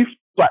 So it's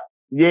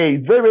very,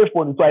 very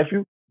funny. So I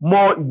feel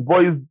more it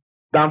boils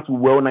down to,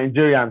 well,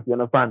 Nigerians, you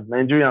understand?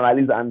 Nigerians at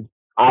least, and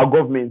our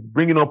government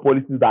bringing up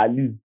policies that at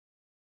least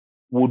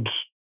would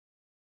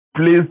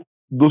place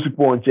those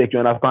people on check, you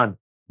understand?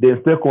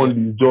 Then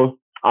secondly, just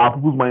our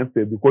people's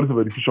mindset, the quality of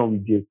education we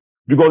get.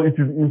 Because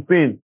it is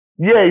insane.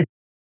 Yeah,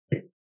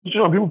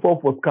 people fall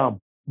for scam,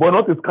 but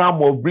not a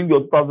scam of bring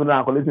your 2,000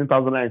 and collect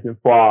 10,000 in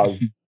 4 hours.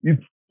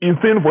 It's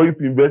insane for you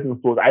to invest in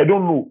stocks. I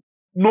don't know.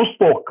 No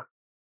stock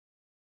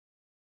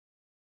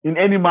in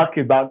any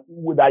market that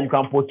you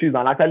can purchase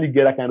and actually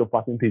get that kind of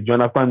percentage. You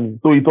understand me?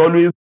 So it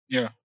always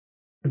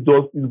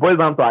it boils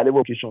down to our level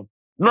of education.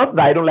 Not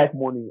that I don't like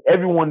money.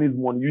 Everyone needs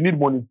money. You need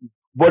money too.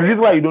 But the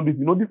reason why you don't do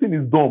it, this thing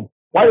is dumb.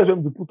 Why are you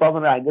trying to put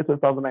 1,000 and get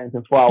 12,000 in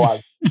 24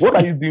 hours? What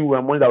are you doing with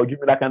my money that will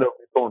give me that kind of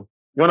return?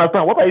 You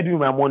understand? What are you doing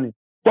with my money?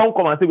 Some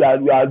come and say we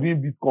are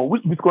doing Bitcoin.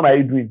 Which Bitcoin are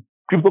you doing?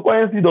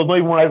 Cryptocurrency does not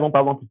even rise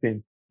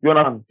 1,000%. You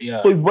understand?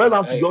 So it's boils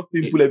down to just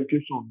simple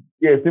education.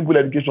 Yeah, simple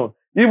education.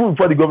 Even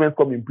before the government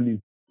come in place,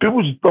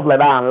 people should stuff like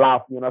that and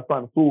laugh. You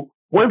understand? So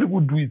when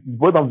people do it, it's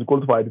boils down to the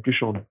quality for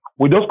education.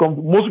 Most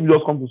people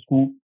just come to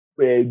school,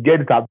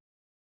 get it,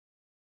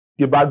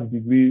 get back the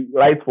degree,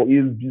 write for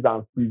A's, B's,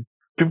 and C's.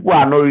 People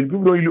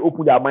don't really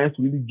open their minds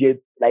to really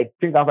get, like,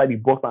 think outside the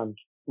box and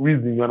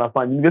reason, you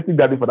understand? University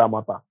graduate for that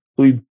matter.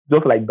 So it's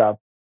just like that.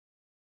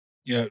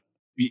 Yeah,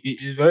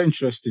 it's very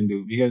interesting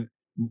though, because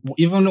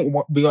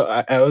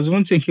I was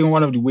even thinking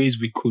one of the ways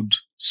we could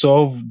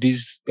solve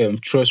this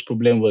trust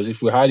problem was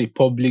if we had a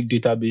public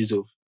database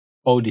of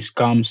all the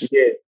scams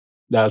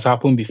that has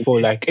happened before.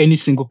 Like any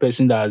single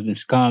person that has been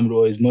scammed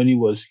or his money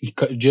he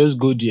just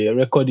go there,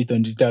 record it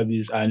on the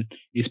database, and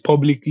it's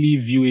publicly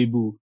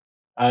viewable.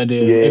 And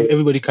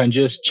everybody can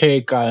just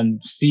check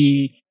and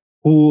see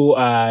who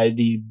are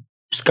the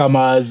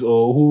scammers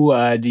or who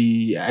are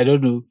the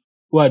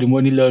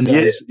money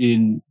launderers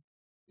in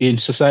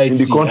society in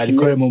the country, at the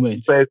current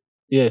moment. That's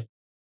actually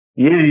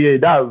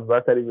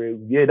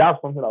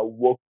that's something that will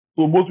work.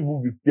 So most people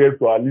will be scared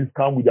to at least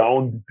come with their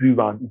own details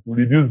and it will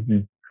reduce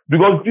this.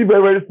 Because see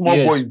very, very small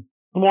boys,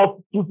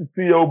 small 2 to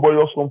 3-year-old boys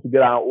just come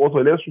together and also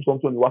let's do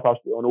something on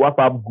the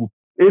WhatsApp group.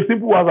 A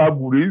simple WhatsApp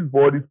group, they use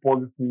for all these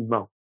Ponzi schemes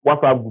now.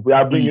 WhatsApp group, they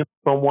are bringing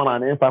someone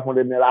and then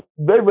 500 naira.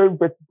 Very, very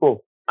petty stuff.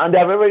 And they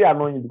are very, very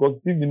annoying because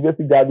if the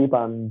university graduate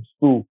and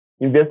so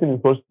investing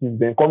in such things,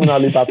 then coming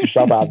out later to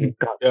shout at the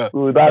car.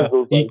 So that's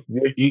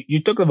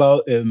you talk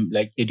about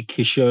like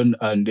education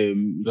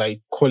and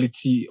like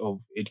quality of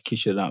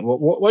education.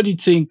 What do you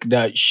think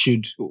that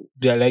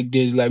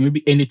there's like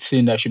maybe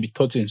anything that should be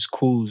taught in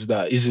schools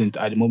that isn't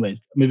at the moment?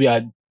 Maybe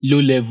at low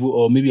level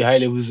or maybe high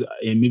levels,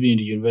 maybe in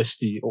the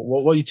university.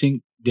 Or what do you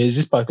think? There's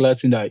this particular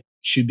thing that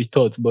should be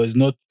taught, but it's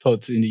not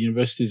taught in the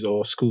universities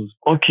or schools.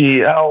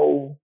 Okay.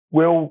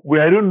 Well,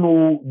 I don't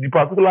know the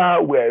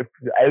particular where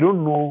I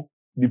don't know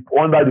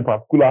under the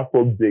particular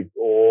subject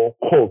or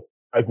course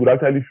I could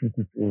actually fit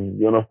it in.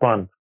 You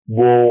understand?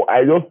 But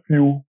I just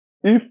feel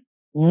if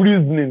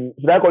reasoning,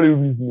 should I call it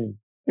reasoning?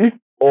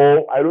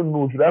 I don't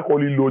know, should I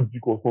call it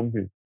logic or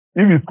something?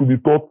 If it could be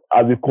taught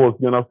as a course,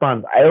 you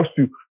understand? I just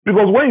feel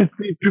because when you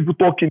see people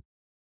talking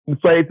in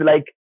society,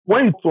 like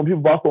when you some people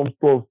about some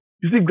stuff,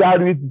 you see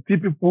graduates, you see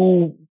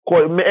people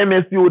call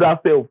MSc or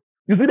that self,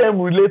 you see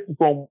them relate to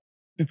some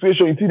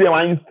situation, you see them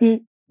and you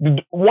see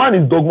one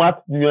is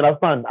dogmatic, you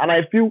understand? And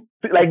I feel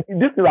like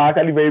this is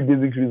actually very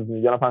basic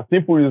reasoning, you understand?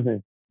 Simple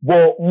reasoning.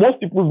 But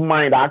most people's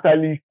mind are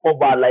actually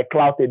covered, like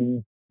clouded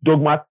with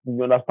dogmatic,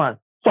 you understand?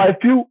 So I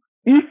feel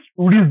if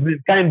reasoning,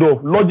 kind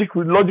of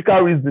logical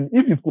reasoning,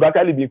 if it could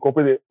actually be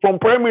incorporated from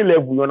primary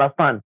level, you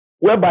understand?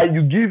 Whereby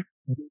you give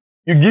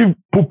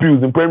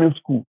pupils in primary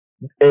school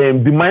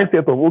the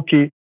mindset of,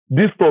 okay,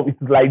 this stuff is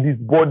like this,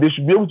 but they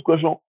should be able to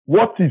question,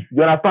 what if,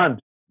 you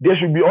understand? There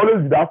should be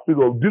always that phase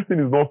of this thing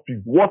is not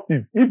fixed. What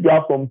if you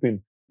have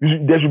something,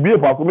 there should be a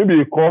person,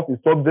 maybe a course, a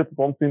subject,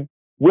 something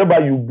whereby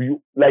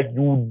you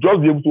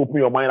just be able to open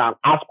your mind and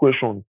ask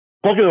questions.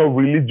 Talking of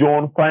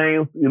religion,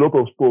 science, a lot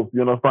of stuff,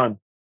 you understand?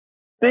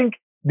 I think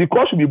the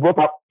course should be brought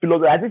up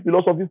philosophy. I think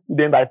philosophy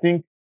students, I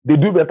think they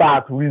do better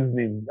at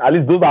reasoning. At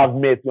least those I've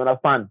met, you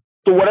understand?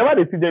 So whatever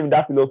they teach them in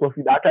that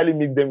philosophy, they actually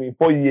make them in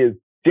 4 years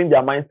change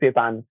their mindset,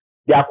 and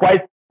they are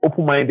quite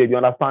open-minded, you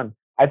understand?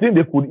 I think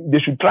they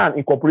should try and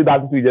incorporate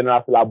that into the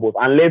general syllabus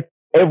and let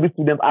every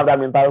student have that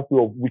mentality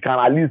of we can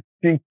at least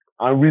think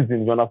and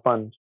reason, you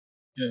understand?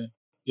 Yeah.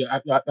 Yeah,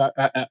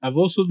 I've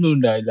also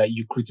known that like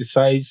you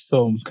criticize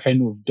some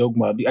kind of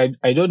dogma.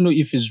 I don't know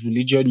if it's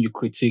religion you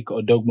critique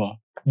or dogma.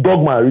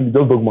 Dogma, really,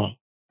 just dogma.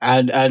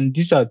 And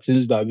these are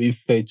things that are being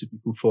fed to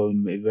people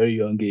from a very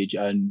young age,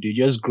 and they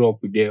just grow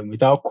up with them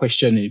without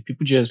questioning.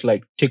 People just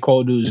like take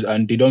all those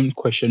and they don't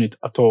question it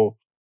at all.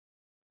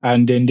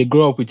 And then they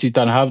grow up with it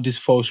and have this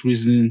false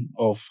reasoning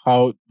of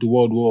how the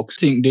world works.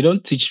 They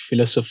don't teach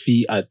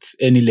philosophy at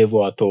any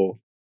level at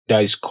all.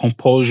 That is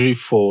compulsory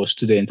for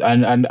students,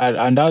 and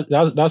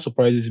that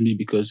surprises me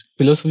because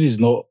philosophy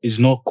is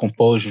not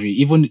compulsory.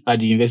 Even at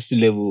the university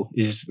level,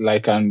 is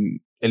like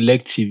an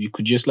elective. You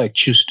could just like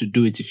choose to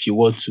do it if you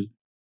want to,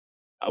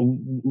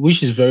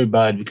 which is very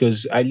bad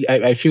because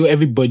I feel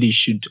everybody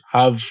should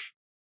have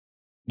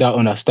that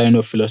understanding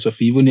of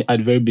philosophy, even at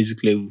very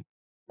basic level.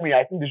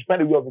 I think they should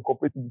find a way of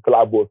incorporating the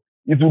syllabus.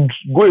 It would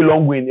go a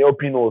long way in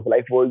helping us,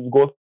 like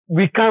because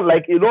we can't,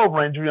 like a lot of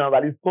Nigerians,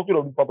 that is talking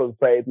of this part of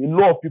society, a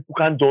lot of people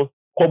can't just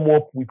come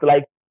up with,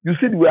 like, you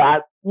see the way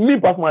me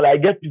personally, I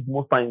get pissed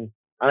most times,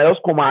 and I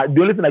just come out,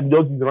 the only thing I can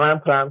just do is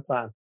rant.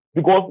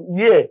 Because,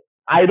 yeah,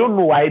 I don't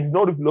know, I did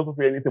not do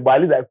philosophy or anything, but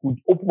at least I could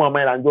open my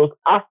mind and just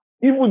ask,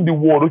 even the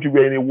word, okay,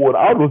 we're in a word,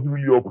 how does it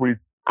really operate?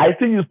 I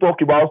see you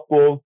talk about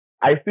stuff,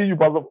 I see you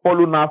follow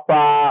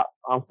NASA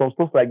and some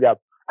stuff like that.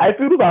 I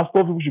feel those are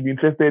stuff people should be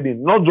interested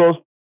in, not just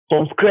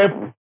some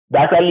scrap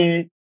that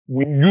actually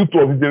youth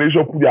of the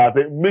generation put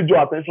their major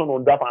attention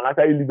on that and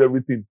actually leave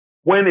everything.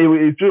 When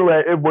a feel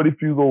like everybody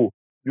feels, oh,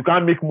 you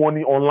can't make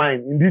money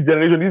online in this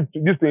generation,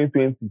 this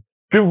 2020.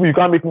 People, you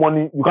can't make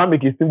money, you can't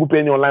make a single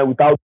penny online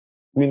without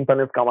doing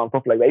internet scam and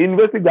stuff like that.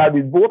 University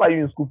graduates, but what are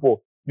you in school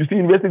for? You see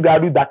university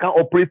graduates that can't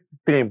operate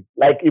system,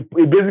 like a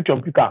basic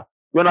computer.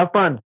 You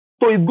understand?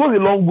 So it goes a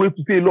long way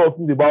to say a lot of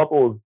things about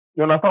us.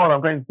 You understand what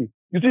I'm trying to say?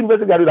 You see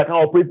university graduates that can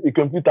operate a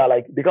computer,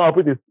 like they can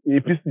operate a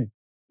PC.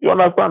 You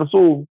understand?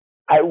 So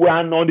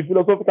when on the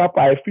philosophical part,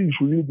 I feel it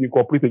should really be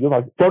incorporated just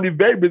from the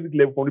very basic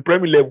level, from the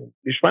primary level.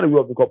 They should find a way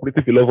of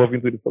incorporating philosophy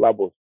into the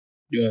syllabus.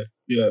 Yeah.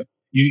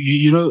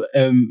 You know,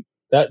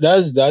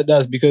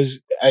 that's because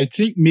I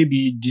think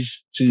maybe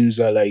these things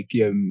are like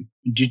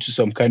due to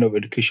some kind of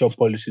education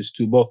policies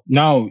too. But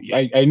now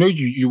I know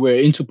you were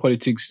into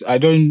politics. I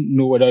don't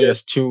know whether you're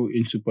still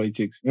into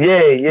politics.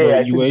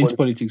 Yeah. You were into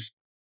politics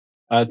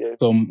at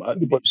some.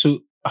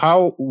 So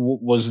how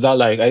was that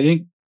like? I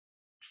think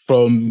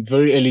from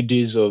very early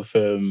days of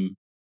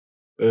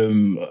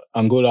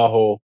Angola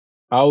Hall,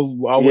 how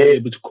were you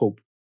able to cope?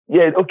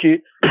 Yeah,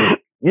 okay.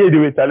 Yeah, there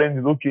were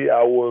challenges. Okay,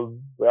 I was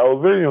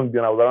very young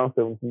then. I was around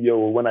 17 years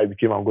old when I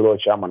became Angola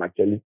chairman,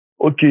 actually.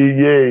 Okay,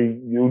 yeah,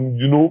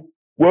 you know,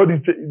 well,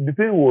 the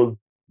thing was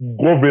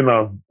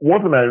governance.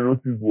 One thing I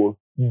noticed was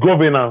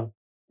governance.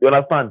 You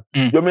understand?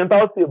 Your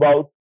mentality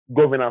about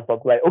governance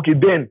was like, okay,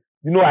 then,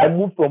 you know, I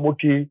moved from,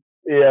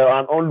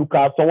 an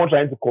onlooker, someone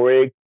trying to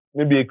correct,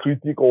 maybe a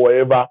critic or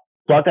whatever,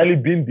 to actually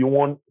being the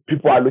one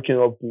people are looking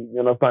up to. You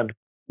understand?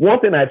 One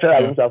thing I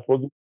tried as much as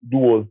possible to do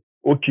was,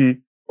 okay,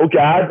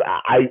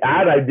 I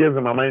had ideas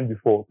in my mind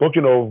before,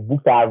 talking of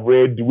books I've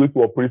read, the way to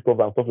operate stuff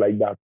and stuff like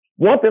that.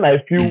 One thing I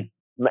feel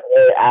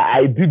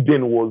I did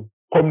then was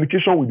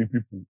communication with the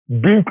people,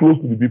 being close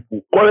to the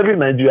people. Currently in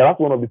Nigeria, that's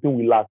one of the things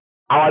we lack.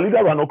 Our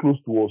leaders are not close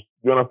to us,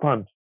 you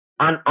understand?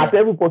 And at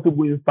every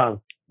possible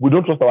instance, we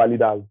don't trust our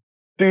leaders.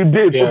 Till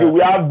date, okay, we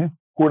have this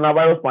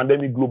coronavirus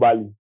pandemic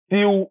globally.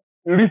 Till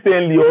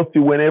recently or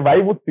till whenever,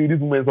 even till this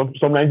moment,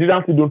 some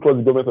Nigerians still don't trust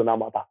the government on that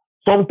matter.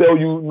 Some tell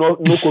you no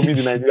COVID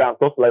in Nigeria and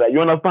stuff like that. You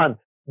understand?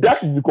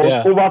 That is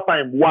because over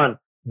time, one,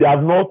 they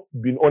have not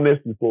been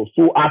honest with us.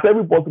 So at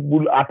every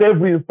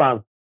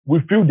instance, we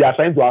feel they are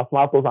trying to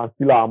outsmart us and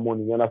steal our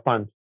money. You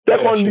understand?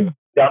 Secondly,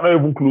 they are not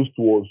even close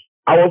to us.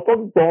 I was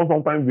talking to someone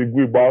sometimes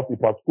ago about a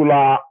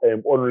particular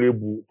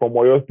honorable from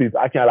Oyo State,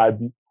 Akin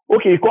Alabi.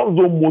 Okay, he comes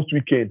home most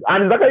weekends,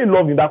 and he's actually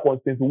loved in that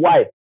consistency.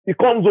 Why? He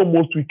comes home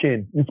most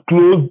weekends. He's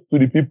close to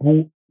the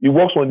people. He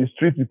walks on the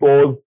street with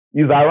us.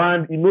 He's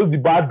around. He knows the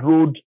bad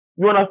road.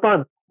 You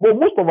understand? But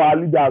most of our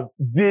leaders,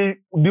 the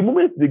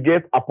moment they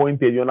get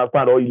appointed, you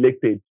understand, or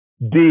elected,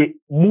 they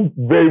move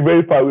very,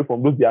 very far away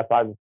from those they are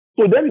serving.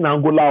 So then in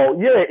Angola,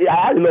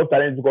 I had a lot of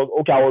challenges because,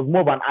 okay, I was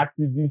more of an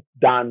activist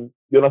than,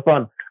 you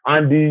understand?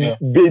 And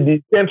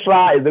the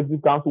Central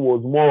Executive Council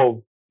was more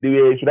of,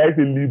 should I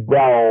say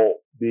liberal, or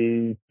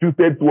they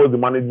tilted towards the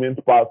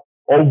management part,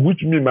 of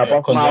which me, my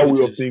personal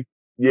way of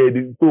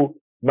thinking, so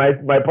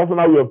my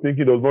personal way of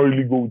thinking does not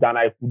really go with that, and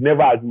I could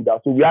never agree with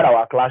that. So we had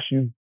our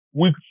clashes,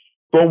 which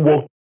some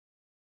worked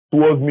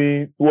towards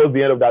me towards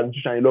the end of the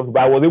administration in love,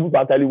 but I was able to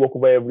actually walk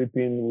over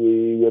everything.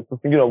 We were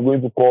thinking of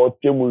going to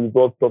court, came with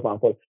results, stuff and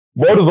stuff.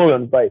 But all those all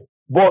on side.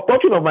 But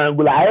talking of my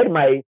Angola, I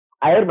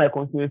had my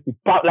constituency.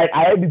 Like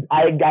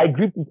I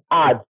gripped it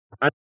hard,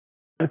 and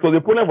it was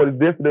a problem for the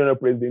then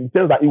president in the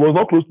sense that it was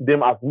not close to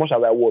them as much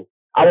as I was.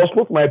 I was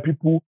close to my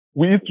people.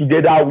 We eat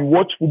together. We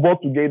watch football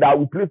together.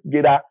 We play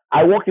together.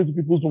 I walk into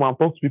people's room and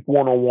talk to people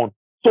one on one.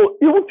 So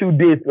even till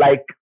date,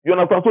 like, you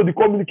understand? So the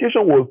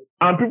communication was,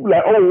 and people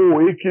like,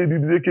 oh, AKD,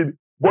 AKD.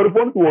 But the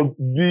funny thing was,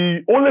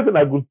 the only thing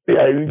I could say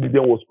I really did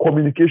then was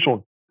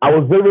communication. I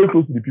was very, very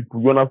close to the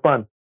people, you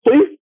understand? So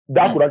if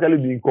that could actually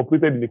be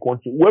incorporated in the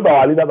country, whether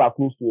our leaders are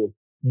close to us,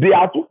 they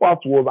are too far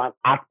to us, and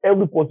at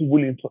every possible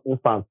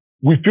instance,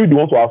 we feel they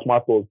want to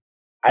outsmart us.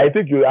 I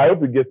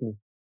hope you get me.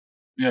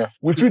 Yeah.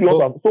 We feel they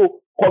want to,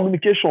 so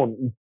communication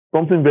is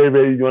something very,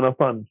 very, you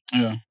understand?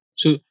 Yeah.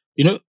 So,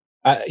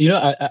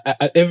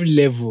 at every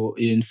level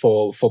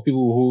for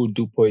people who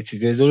do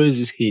politics, there's always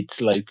this hate.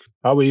 Like,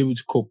 how were you able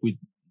to cope with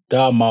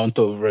that amount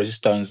of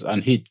resistance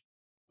and hate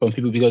from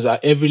people? Because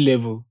at every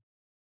level,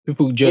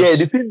 people just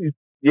the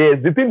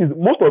thing is,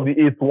 most of the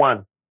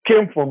 8-1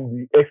 came from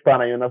the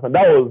external. You understand?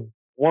 That was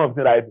one of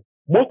the things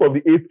most of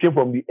the 8 came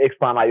from the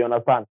external. You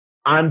understand?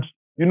 And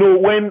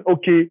when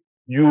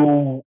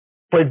you,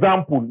 for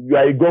example, you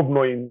are a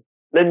governor in,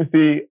 let me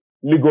say,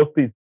 Lagos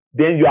State.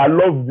 Then you are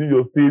loved in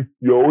your state,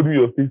 you're holding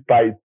your state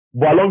tight.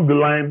 But along the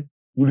line,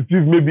 you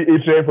receive maybe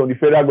hatred from the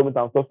federal government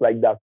and stuff like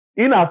that.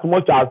 In as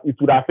much as it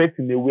would affect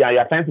in a way, and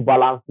you're trying to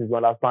balance things, you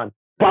understand?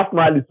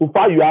 Personally, so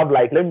far you have,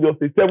 like, let me just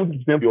say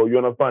 70% you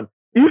understand?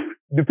 If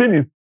the thing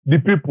is, the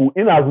people,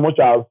 in as much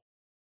as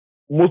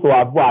most of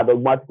our people are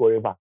dogmatic or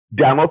whatever,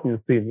 they are not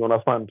insane, you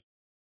understand?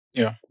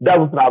 Yeah. They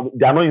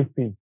are not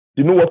insane.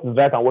 They know what is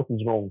right and what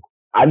is wrong.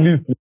 At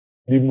least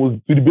to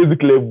the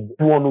basic level,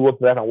 everyone knows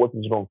what's right and what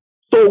is wrong.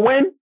 So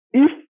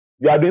if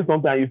you are doing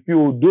something and you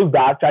feel those that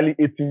are actually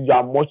hating you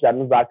are much than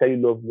those that actually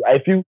love you, I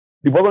feel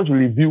the person should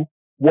review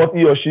what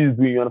he or she is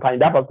doing, you understand, in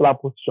that particular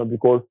position,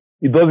 because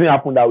it doesn't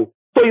happen that way.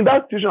 So in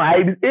that situation,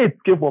 the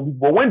hate came from people,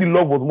 but when the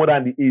love was more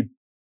than the hate,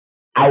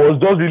 I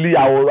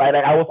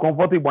was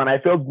comfortable and I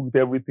felt good with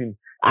everything.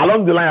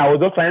 Along the line, I was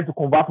just trying to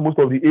convert most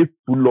of the hate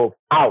to love.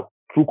 How?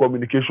 Through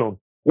communication.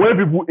 When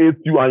people hate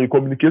you and you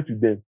communicate with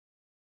them,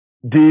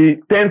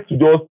 they tend to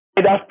just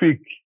either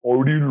fake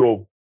or real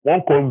love.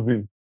 One comes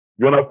in.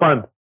 You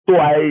understand? So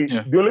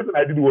the only thing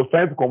I did was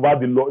trying to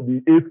convert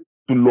the hate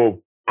to love.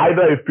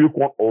 Either a fake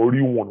one or a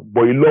real one,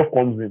 but a love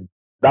comes in.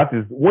 That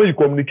is, when you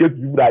communicate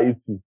with people that hate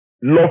you,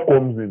 love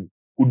comes in.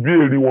 Could be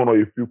a real one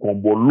or a fake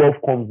one, but love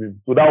comes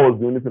in. So that was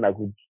the only thing I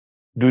could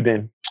do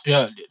then.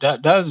 Yeah,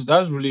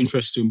 that's really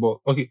interesting. But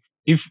okay,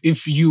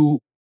 if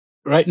you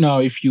right now,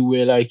 if you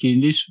were like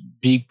in this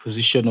big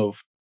position of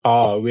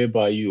power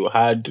whereby you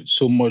had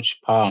so much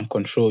power and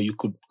control, you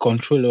could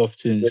control a lot of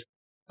things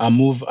and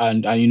move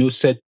and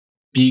set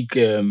big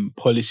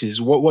policies.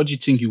 What do you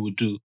think you would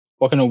do?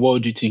 What kind of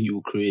world do you think you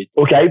would create?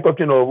 Okay, are you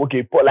talking of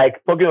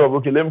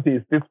let me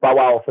say state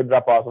power or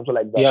federal power, something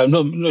like that? Yeah,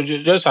 no,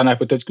 just an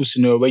hypothetical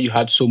scenario where you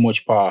had so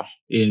much power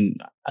in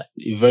a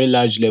very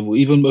large level,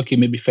 even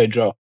maybe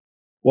federal.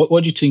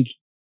 What do you think?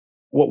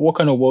 What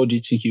kind of world do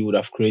you think you would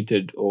have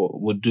created or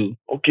would do?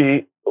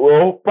 Okay,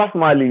 well,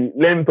 personally,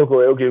 let me talk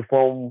about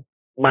from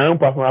my own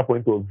personal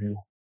point of view.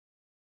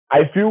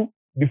 I feel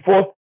the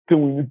first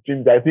thing we need to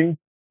change, I think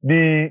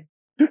the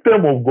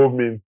system of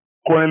government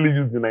currently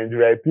used in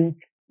Nigeria, I think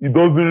it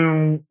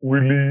doesn't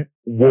really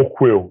work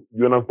well.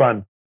 You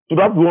understand? So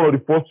that's one of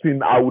the first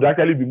things I would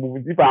actually be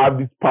moving. If I have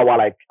this power,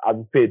 like as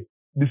I said,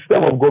 the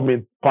system of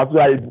government,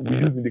 particularly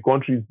used in the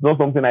country, is not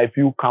something I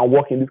feel can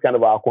work in this kind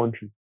of our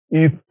country.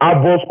 It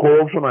abhors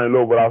corruption and a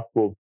lot of other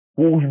stuff.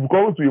 We should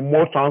come to a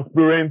more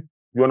transparent,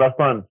 you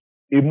understand,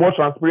 a more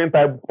transparent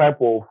type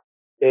of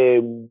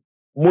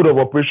mode of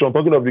operation,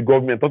 talking of the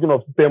government, talking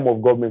of system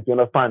of government, you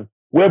understand,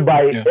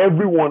 whereby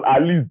everyone,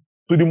 at least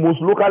to the most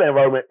local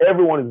environment,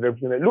 everyone is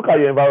represented. Look at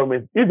your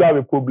environment. If you have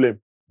a problem,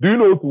 do you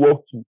know who to work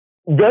to?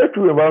 Very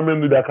few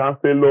environment know their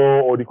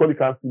councillor or they call it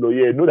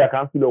councillor, know their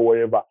councillor or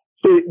whatever.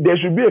 So there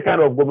should be a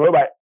kind of government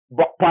whereby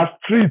per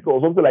street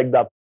or something like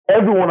that,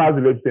 everyone has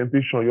a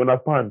representation, you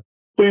understand?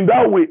 So in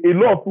that way, a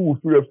lot of people will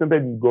feel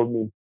represented in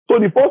government. So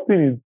the first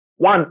thing is,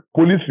 one,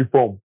 police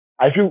reform.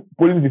 I feel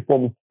police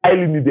reform is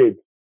highly needed.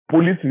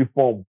 Police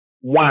reform,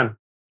 one.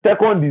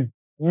 Second is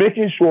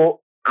making sure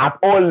at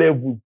all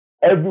levels,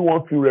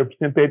 everyone feel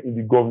represented in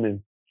the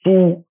government.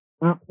 So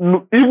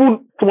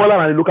even smaller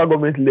than the local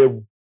government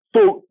level.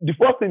 So the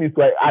first thing is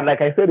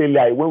like I said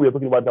earlier when we were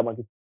talking about that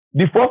market,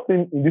 the first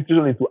thing in this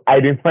situation is to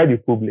identify the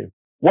problem.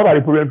 What are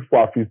the problems people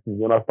are facing?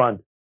 You understand?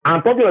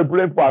 And talking about the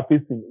problems people are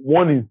facing,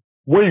 one is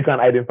when you can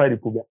identify the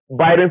problem.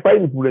 By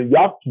identifying the problem, you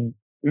have to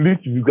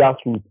reach the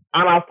grassroots.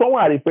 And as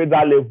someone at the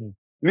federal level,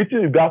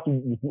 reaching the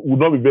grassroots would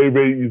not be very,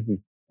 very easy.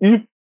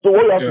 So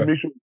what you have to make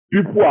sure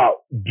people are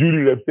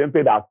duly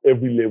represented at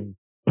every level.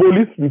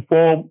 Police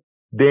reform,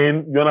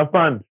 then you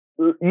understand?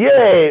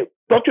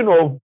 Talking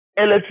of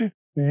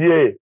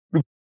electricity,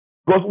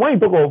 Because when you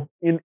talk of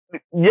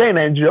here in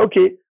Nigeria,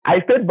 okay,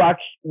 I stayed back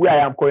where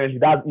I am currently,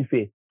 that's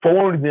Ife, for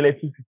one reason,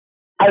 electricity.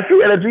 I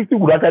feel electricity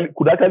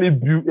could actually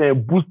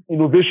boost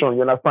innovation,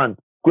 you understand?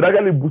 Could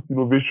actually boost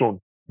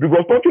innovation.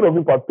 Because talking of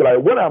in particular,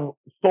 when I'm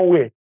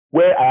somewhere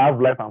where I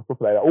have light and stuff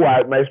like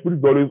that, my spirit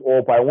is always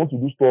up, I want to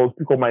do stuff,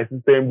 pick up my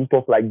system, do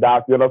stuff like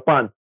that, you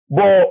understand?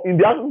 But in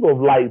the absence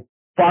of light,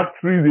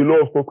 factories, a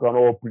lot of stuff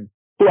cannot operate.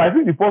 So I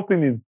think the first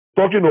thing is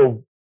talking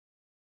of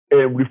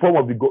reform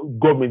of the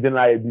government,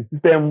 generally, the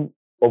system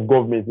of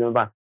government, you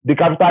understand? The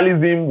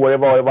capitalism,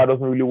 whatever,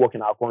 doesn't really work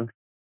in our country.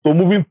 So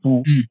moving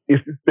to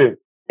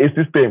a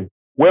system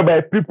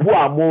whereby people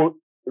are more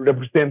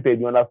represented,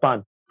 you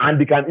understand,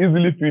 and they can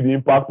easily feel the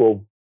impact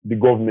of the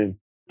government.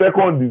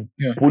 Second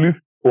is police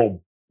reform,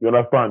 you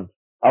understand.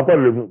 After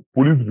the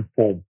police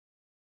reform,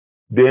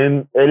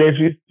 then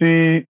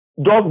electricity,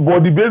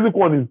 but the basic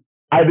one is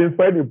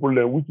identify the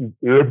problem, which is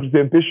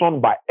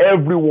representation by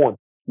everyone.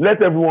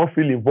 Let everyone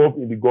feel involved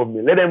in the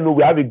government. Let them know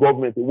we have a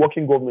government, a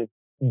working government.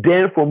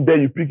 Then from there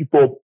you pick it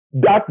up.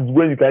 That is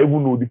when you can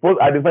even know the first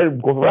identify,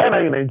 because right now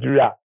in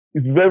Nigeria,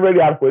 it's very, very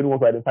hard for anyone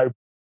to identify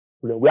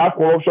problems. We have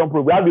corruption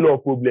problems, we have a lot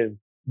of problems.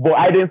 But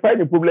identifying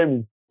the problem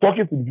is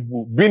talking to the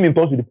people, being in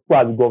touch with the people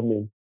as the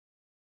government.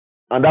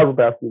 And that's what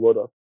I have to say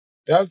about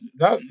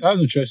That's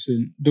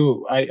interesting.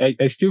 Though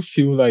I still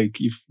feel like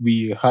if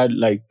we had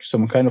like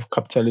some kind of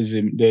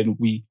capitalism, then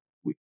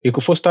it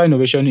could foster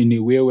innovation in a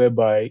way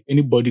whereby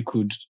anybody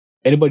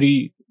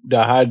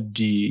that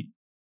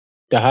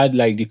had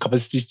like the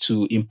capacity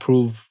to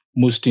improve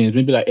most things,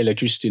 maybe like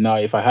electricity now,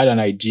 if I had an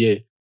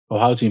idea of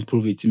how to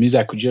improve it, it means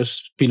I could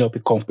just spin up a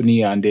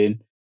company and then,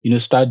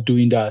 start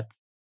doing that.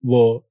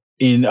 Well,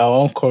 in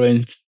our own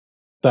current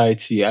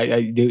society,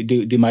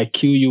 they might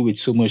kill you with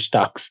so much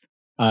tax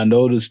and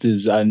all those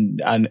things,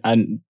 and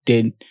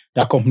then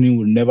that company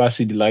will never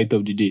see the light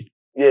of the day.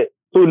 Yeah.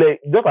 So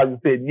like just as you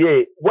said,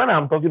 yeah, when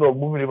I'm talking of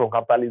moving away from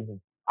capitalism,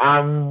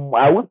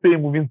 I would say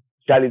moving to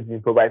socialism,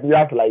 because I think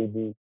that's like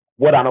the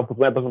what I'm not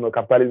when I'm talking about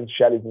capitalism,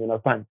 socialism, you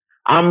understand?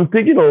 I'm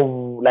thinking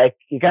of like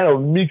a kind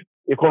of mixed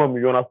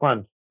economy, you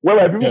understand?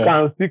 Whereby people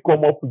can still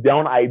come up with their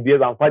own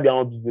ideas and find their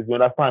own business, you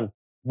understand?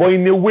 But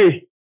in a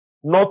way,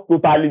 not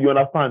totally, you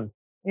understand?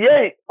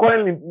 Yeah,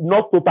 currently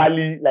not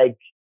totally like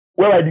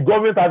whereby the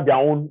government has their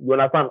own, you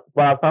understand,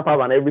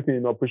 parastatals and everything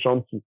in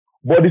operation too.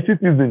 But the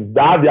citizens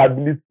that have the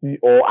ability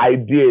or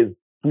ideas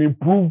to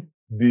improve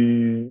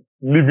the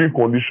living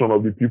condition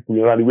of the people,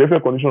 you know, the welfare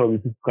condition of the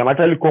people can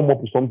actually come up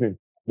with something,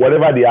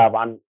 whatever they have,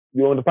 and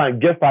you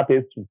understand, get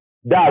started to.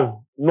 That's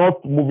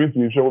not moving to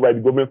a situation where the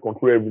government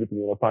control everything,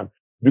 you understand?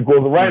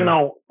 Because right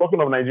now, talking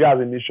of Nigeria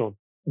as a nation,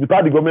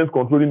 without the government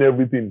controlling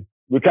everything,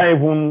 we can't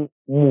even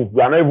move.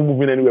 We are not even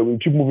moving anywhere. We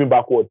keep moving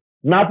backwards.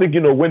 Now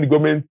thinking of when the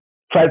government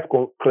tries to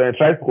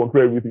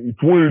control everything, it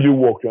won't really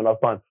work, you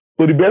understand?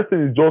 So the best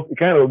thing is just a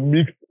kind of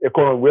mixed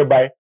economy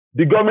whereby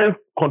the government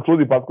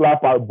controls a particular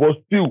part, but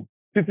still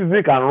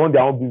citizens can run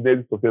their own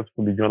business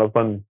successfully. You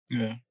understand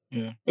me?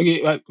 Yeah.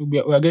 Okay, we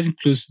are getting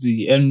close to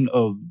the end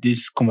of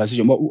this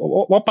conversation.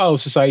 What part of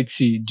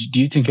society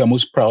do you think you're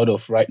most proud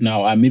of right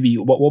now? And maybe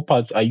what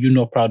parts are you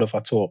not proud of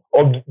at all?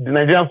 Of the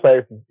Nigerian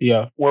society?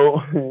 Yeah.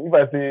 Well, if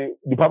I say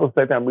the part of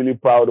society I'm really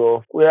proud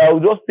of, well, I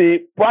would just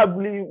say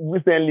probably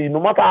recently,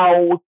 no matter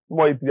how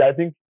small it is, I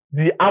think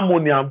the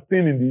harmony I'm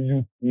seeing in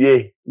the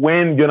youth,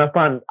 when you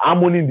understand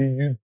harmony in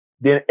the youth,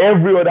 then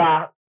every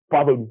other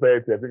part of the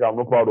society, I think I'm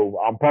not proud of.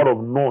 I'm proud of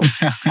none.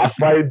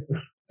 Aside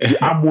the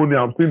harmony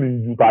I'm seeing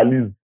in youth, at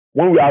least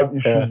when we have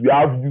issues, we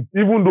have youth.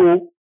 Even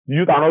though the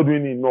youth are not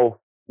doing enough,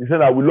 they say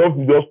that we love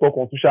to just talk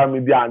on social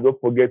media and just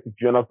forget it.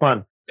 You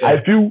understand? I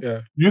feel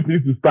youth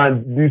need to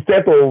stand. The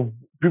set of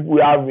people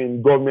we have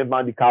in government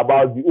now, the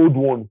cabals, the old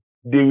ones,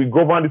 they will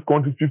govern this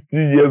country 50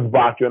 years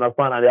back. You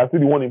understand? And they are still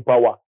the one in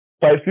power.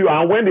 So I feel,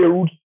 and when they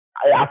ruled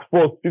at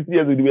first, 50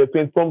 years ago, they were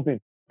 20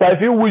 something. So I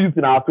feel we youth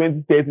in our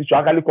 20, 30 should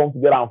actually come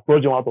together and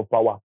flush them out of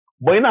power.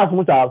 But in as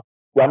much as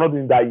we are not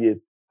doing that yet,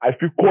 I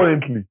feel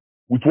currently,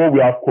 with what we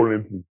have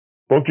currently,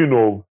 talking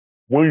of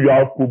when you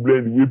have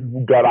problems, the way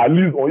people gather, at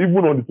least, or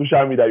even on the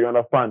social media, you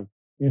understand,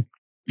 it's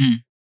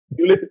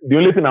the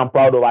only thing I'm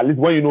proud of, at least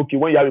when you know, okay,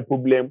 when you have a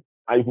problem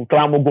and you can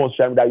climb up on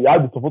social media, you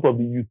have the support of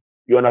the youth.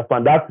 You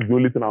understand? That's the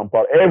only thing I'm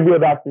proud of. Every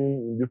other thing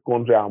in this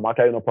country, I'm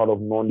actually not proud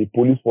of none. The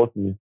police force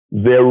is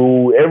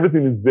zero.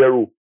 Everything is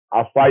zero.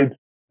 Aside,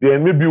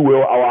 then maybe,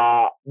 well,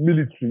 our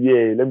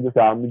military, let me just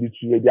say our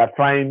military, they are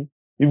trying,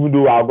 even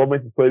though our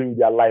government is fighting with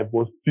their life,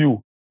 but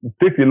still, it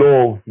takes a lot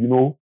of,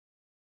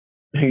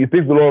 it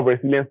takes a lot of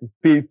resilience to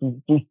stay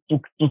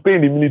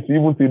in the military,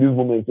 even till this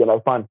moment, you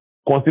understand?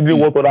 Considering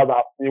what others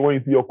are saying when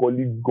you see your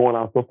colleagues gone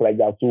and stuff like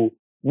that. So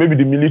maybe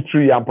the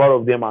military, I'm proud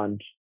of them,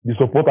 and the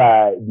support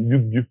the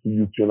youth give to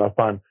youth, you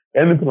understand?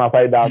 Anything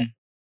aside that,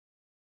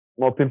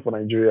 nothing for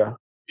Nigeria.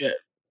 Yeah,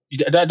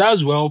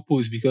 that's well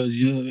posed, because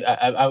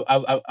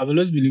I've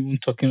always been even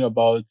talking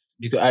about,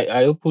 because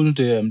I opened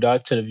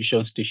that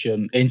television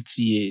station,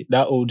 NTA,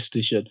 that old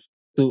station.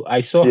 So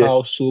I saw Yeah.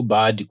 how so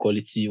bad the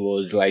quality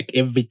was. Like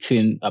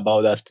everything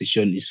about that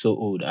station is so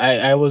old.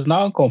 I was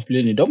now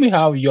complaining. Don't we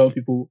have young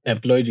people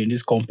employed in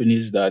these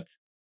companies that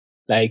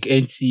like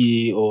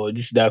NTA or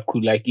this that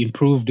could like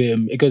improve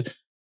them? Because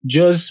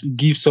just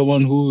give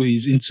someone who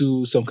is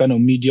into some kind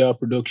of media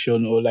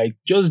production or like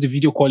just the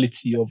video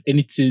quality of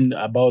anything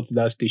about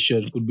that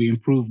station could be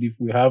improved if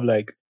we have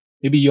like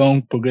maybe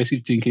young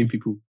progressive thinking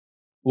people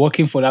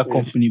working for that Yeah.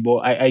 company. But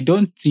I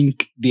don't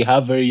think they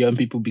have very young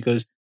people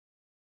because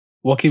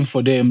working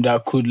for them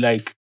that could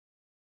like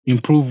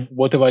improve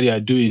whatever they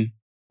are doing.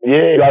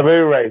 Yeah, you are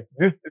very right.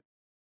 This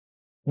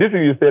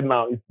thing you said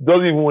now, it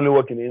doesn't even only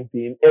work in NC,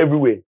 in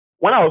everywhere.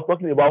 When I was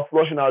talking about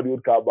flushing out the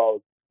old car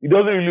about, it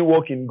doesn't really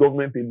work in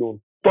government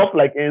alone. Stuff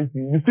like NC,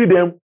 you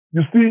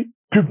see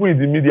people in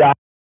the media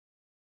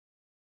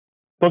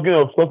talking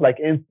of stuff like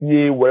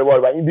NCA,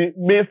 whatever, in the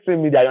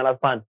mainstream media, you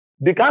understand?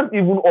 They can't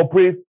even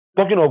operate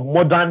talking of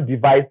modern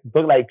devices,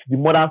 talking like the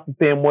modern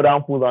system,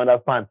 modern phones, I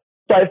understand.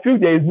 So I feel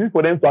there is need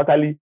for them to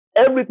actually,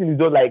 everything is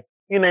just like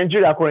in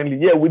Nigeria currently,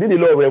 yeah, we need a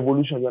lot of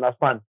revolution, you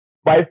understand?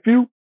 But I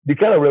feel the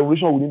kind of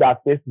revolution we need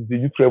at first is the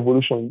youth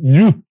revolution.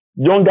 Youth,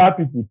 younger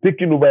people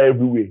taking over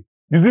everywhere.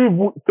 You see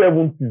people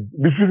 70s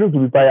refusing to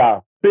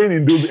retire, staying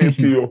in those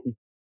NCA offices.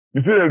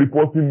 You see them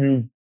reporting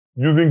news,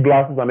 using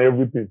glasses and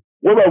everything.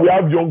 Whether we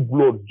have young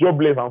blood,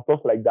 jobless and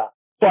stuff like that.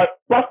 So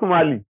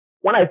personally,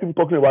 when I see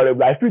talking about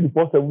it, I feel the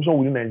first revolution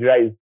within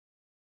Nigeria is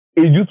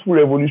a youthful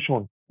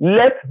revolution.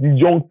 Let the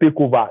young take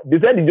over. They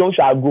said the young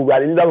shall go. We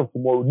are the leaders of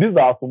tomorrow. This is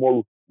our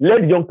tomorrow.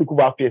 Let the young take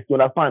over first. You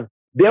understand?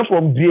 Then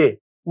from there,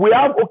 we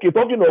have,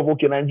 talking of,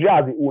 Nigeria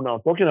as a whole now,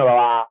 talking about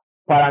our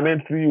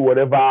parliamentary,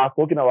 whatever,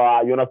 talking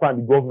about, you understand,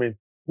 the government.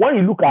 When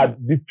you look at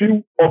the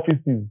few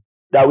offices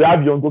that we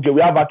have young,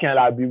 we have Akin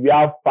Alabi, we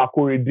have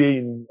Fakorede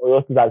in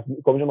Oyo State as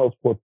Commissioner of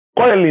Sport.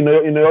 Currently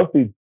in Oyo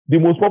State, the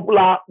most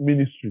popular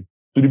ministry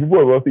to the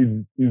people of Oyo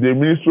State is the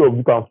Ministry of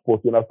Youth and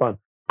Sport, you understand?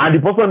 And the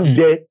person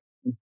there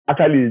is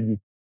actually a youth.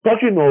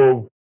 Talking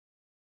of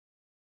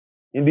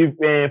in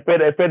the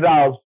federal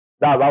house,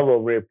 that's House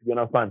of Rep, you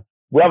understand?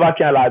 We have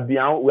Akin Alabi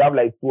and we have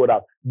like two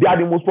others. They are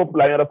the most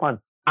popular, you understand?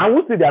 And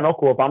we say they are not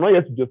corrupt. I'm not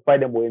here to justify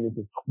them or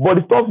anything. But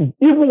the stuff is,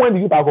 even when the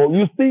youth are corrupt,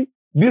 you see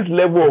this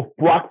level of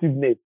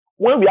proactiveness.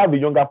 When we have a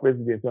younger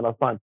president, you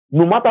understand?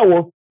 No matter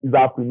what is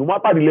happening, no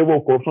matter the level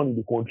of corruption in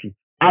the country,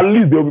 at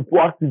least there will be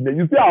proactiveness.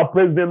 You see our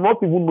president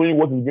not even knowing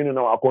what is going on in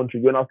our country,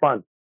 you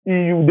understand?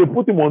 They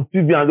put him on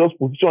TV and just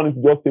position him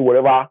to just say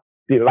whatever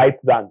they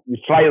write down. You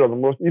try it on the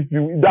most. If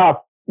you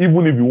that,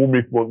 even if you won't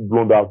make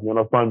blunders, you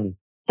understand me?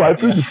 So I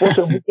feel the first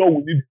revolution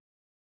we need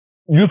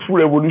youthful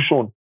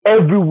revolution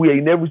everywhere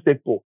in every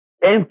sector.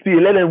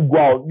 NTA, let them go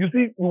out. You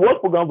see, we watch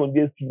programs on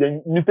DSP,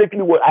 then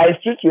mistakenly what I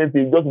switch to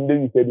NTA just in the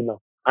day you said it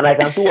now. And I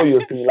can see what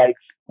you're saying. Like,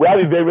 we have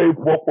a very, very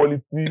poor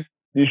quality.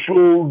 The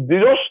shows,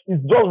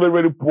 it's just very,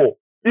 very poor.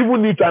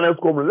 Even new channels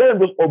come, let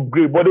them just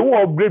upgrade. But they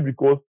won't upgrade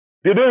because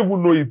they don't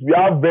even know it. We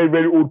have very,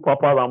 very old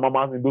papas and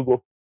mamas in those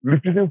of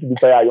refusing to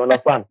retire, you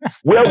understand?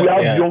 Where we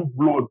have young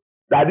blood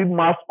that did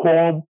mass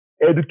comm,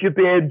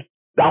 educated,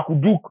 that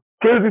could do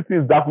crazy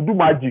things, that could do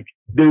magic.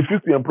 They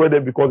refuse to employ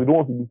them because they don't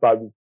want to do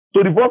service.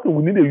 So the first thing,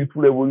 we need a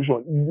youthful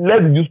revolution.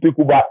 Let the youth take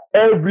over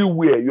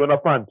everywhere, you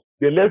understand?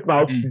 Then let's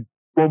now see.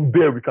 From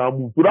there we can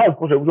move. So that's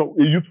first revolution,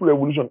 a youthful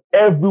revolution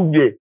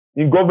everywhere.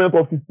 In government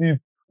offices,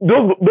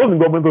 those in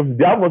government offices,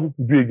 they have nothing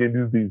to do again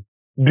these days.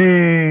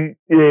 The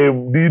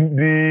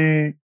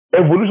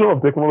evolution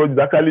of technology is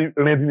actually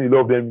rendering a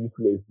lot of them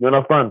useless. You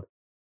understand?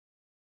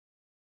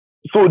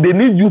 So they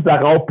need youth that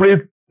can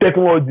operate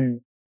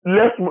technology. You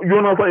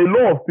understand? A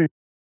lot of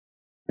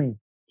things.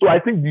 So I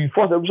think the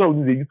first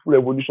revolution is a youthful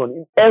revolution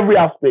in every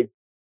aspect.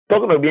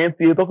 Talking of the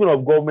NCA, talking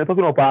of government,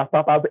 talking of our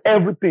startups,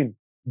 everything.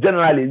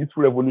 Generally, a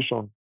youthful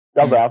revolution.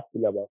 That's what I have to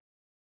feel about.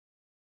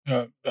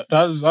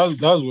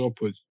 That's well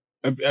put.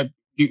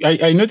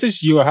 I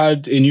noticed you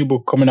had a new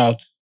book coming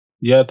out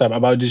the other time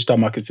about digital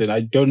marketing. I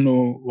don't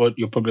know what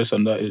your progress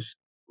on that is.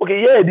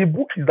 Okay, yeah, the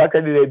book is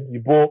actually ready,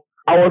 but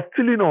I was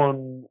still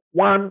on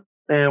one.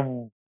 I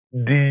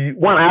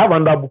have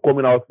another book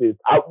coming out.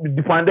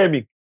 The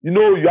pandemic. You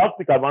know, you have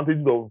to take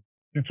advantage of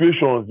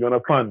situations. You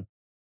understand?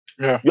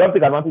 Yeah. You have to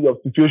take advantage of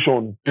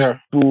situations. Yeah.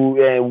 To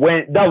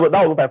when that was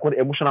what I call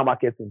emotional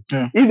marketing.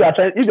 Yeah.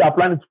 If you are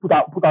planning to put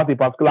out a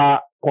particular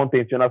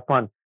content, you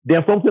understand?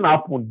 Then something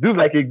happened. This is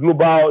like a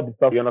global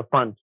disaster. You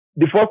understand?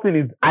 The first thing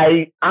is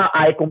I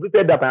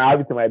completed that and I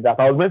have it in my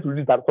draft. I was meant to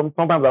release that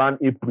sometimes around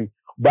April,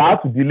 but I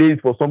had to delay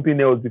it for something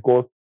else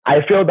because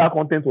I felt that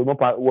content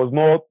was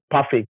not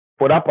perfect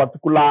for that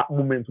particular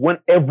moment when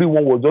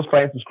everyone was just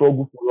trying to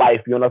struggle for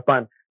life. You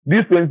understand?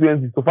 This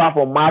 2020, so far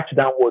from March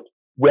downward,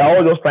 we are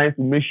all just trying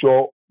to make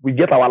sure we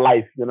get our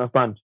life. You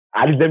understand?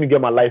 At least let me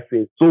get my life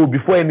first. So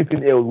before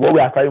anything else, what we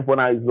are fighting for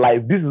now is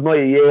life. This is not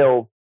a year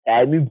of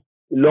I need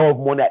a lot of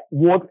money.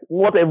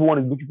 What everyone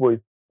is looking for is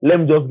let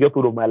me just get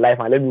hold of my life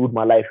and let me live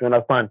my life. You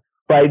understand?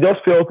 So I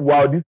just felt,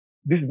 wow, this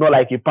is not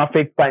like a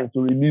perfect time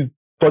to release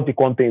such a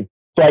content.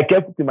 So I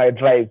kept it in my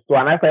drive. So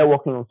and I started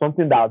working on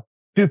something that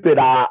system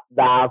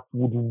that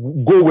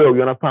would go well,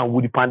 you understand,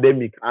 with the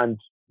pandemic and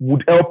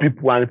would help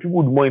people and people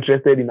would be more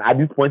interested in at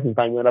this point in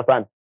time, you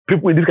understand.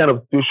 People in this kind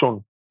of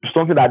situation,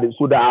 something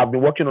so that I've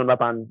been working on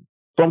that and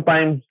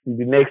sometimes in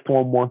the next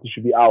 1 month it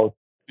should be out.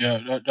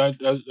 Yeah, that's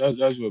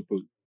well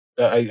put.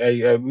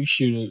 I wish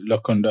you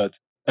luck on that.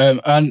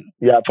 And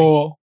Yeah.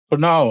 for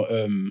now,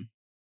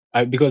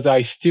 because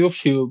I still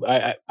feel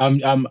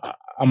I'm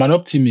an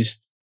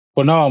optimist.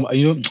 For now,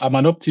 I'm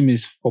an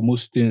optimist for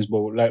most things,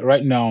 but like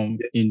right now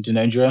in the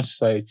Nigerian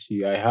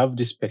society, I have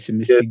this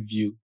pessimistic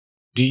view.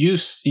 Do you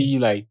see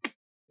like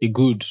a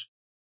good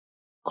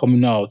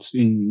coming out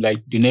in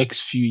like the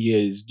next few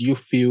years? Do you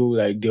feel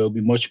like there will be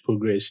much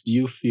progress? Do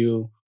you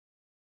feel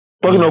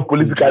Talking we of could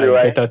politically, like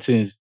right? better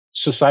things?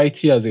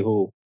 Society as a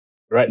whole,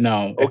 right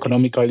now, Okay.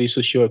 economically,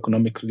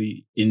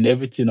 socio-economically, in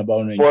everything about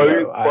For Nigeria,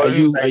 you, are I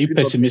you see nothing.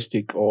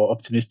 pessimistic or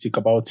optimistic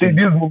about See things?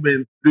 this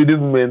moment,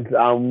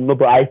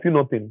 not. I see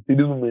nothing. See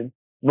this moment,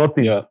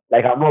 nothing. Yeah.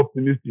 Like I'm not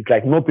optimistic.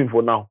 Like nothing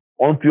for now.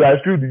 Until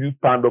I feel the youth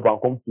stand up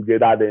and come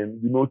together, then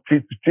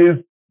to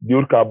chase the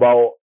old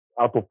cabal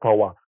out of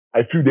power.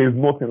 I feel there is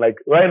nothing. Like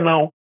right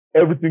now,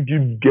 everything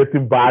keeps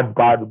getting bad,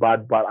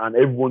 and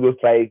everyone just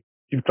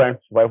keep trying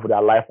to survive for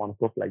their life and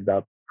stuff like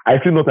that. I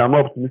feel nothing. I'm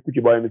not optimistic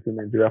about anything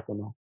in Nigeria for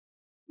now.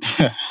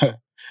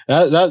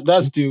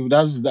 That's still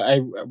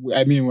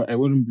I mean I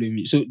wouldn't blame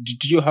you. So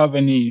do you have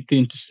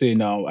anything to say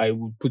now? I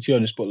would put you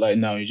on the spotlight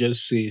now. You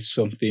just say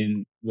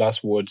something,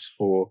 last words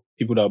for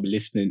people that will be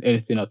listening.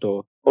 Anything at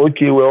all?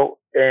 Okay,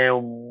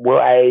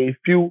 I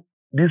feel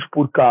this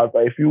podcast.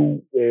 I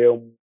feel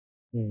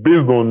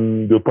based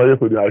on the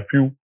project, I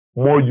feel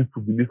more youth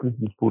to be listening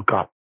to this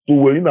podcast. So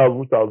we're in as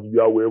much as we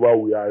are, wherever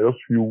we are, I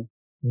just feel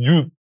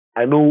youth.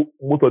 I know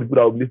most of the people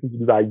that will be listening to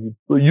this are youth.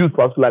 So youth,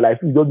 particularly, I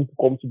feel we just need to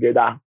come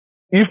together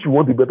if we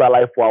want a better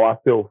life for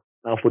ourselves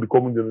and for the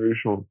coming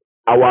generation.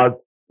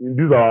 In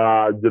this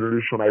our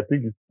generation, I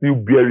think it's still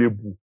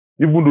bearable,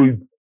 even though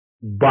it's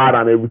bad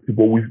and everything,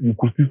 but we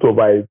could still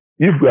survive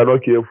if we are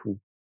not careful.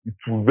 It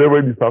will be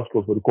very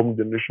disastrous for the coming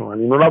generation.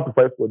 And in order to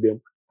fight for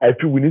them, I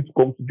feel we need to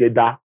come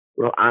together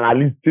and at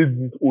least take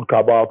this old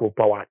cabal out of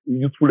power, a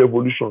youthful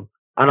revolution.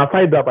 And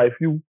aside that, I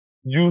feel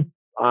youth,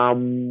 I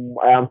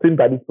am saying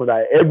at this point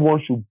that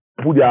everyone should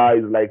put their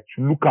eyes, like,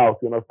 to look out,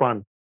 you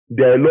understand?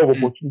 There are a lot of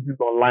opportunities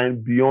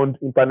online beyond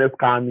internet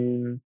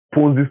scamming,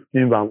 Ponzi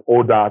schemes, and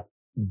all that.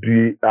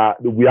 We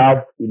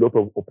have a lot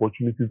of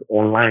opportunities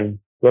online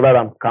rather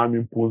than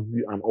scamming,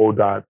 Ponzi, and all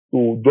that.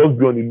 So just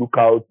be on the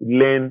lookout,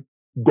 learn.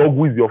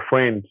 Google is your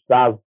friend.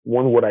 That's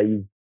one word I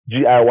use.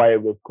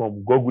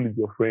 GIYF.com. Google is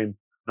your friend.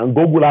 And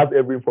Google has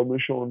every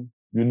information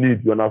you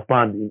need, you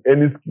understand, in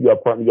any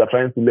skill you are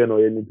trying to learn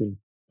or anything.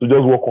 So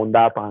just work on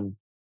that and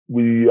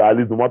at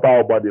least no matter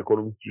how bad the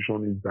economic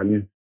situation is, at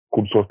least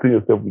could sustain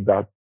yourself with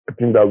that. I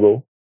think that's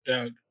all.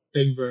 Yeah,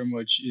 thank you very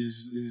much.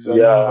 Is an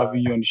honor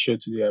having you on the show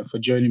today and for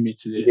joining me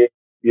today.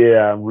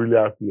 Yeah, I'm really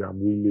happy.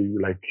 I'm really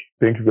like,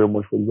 thank you very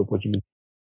much for this opportunity.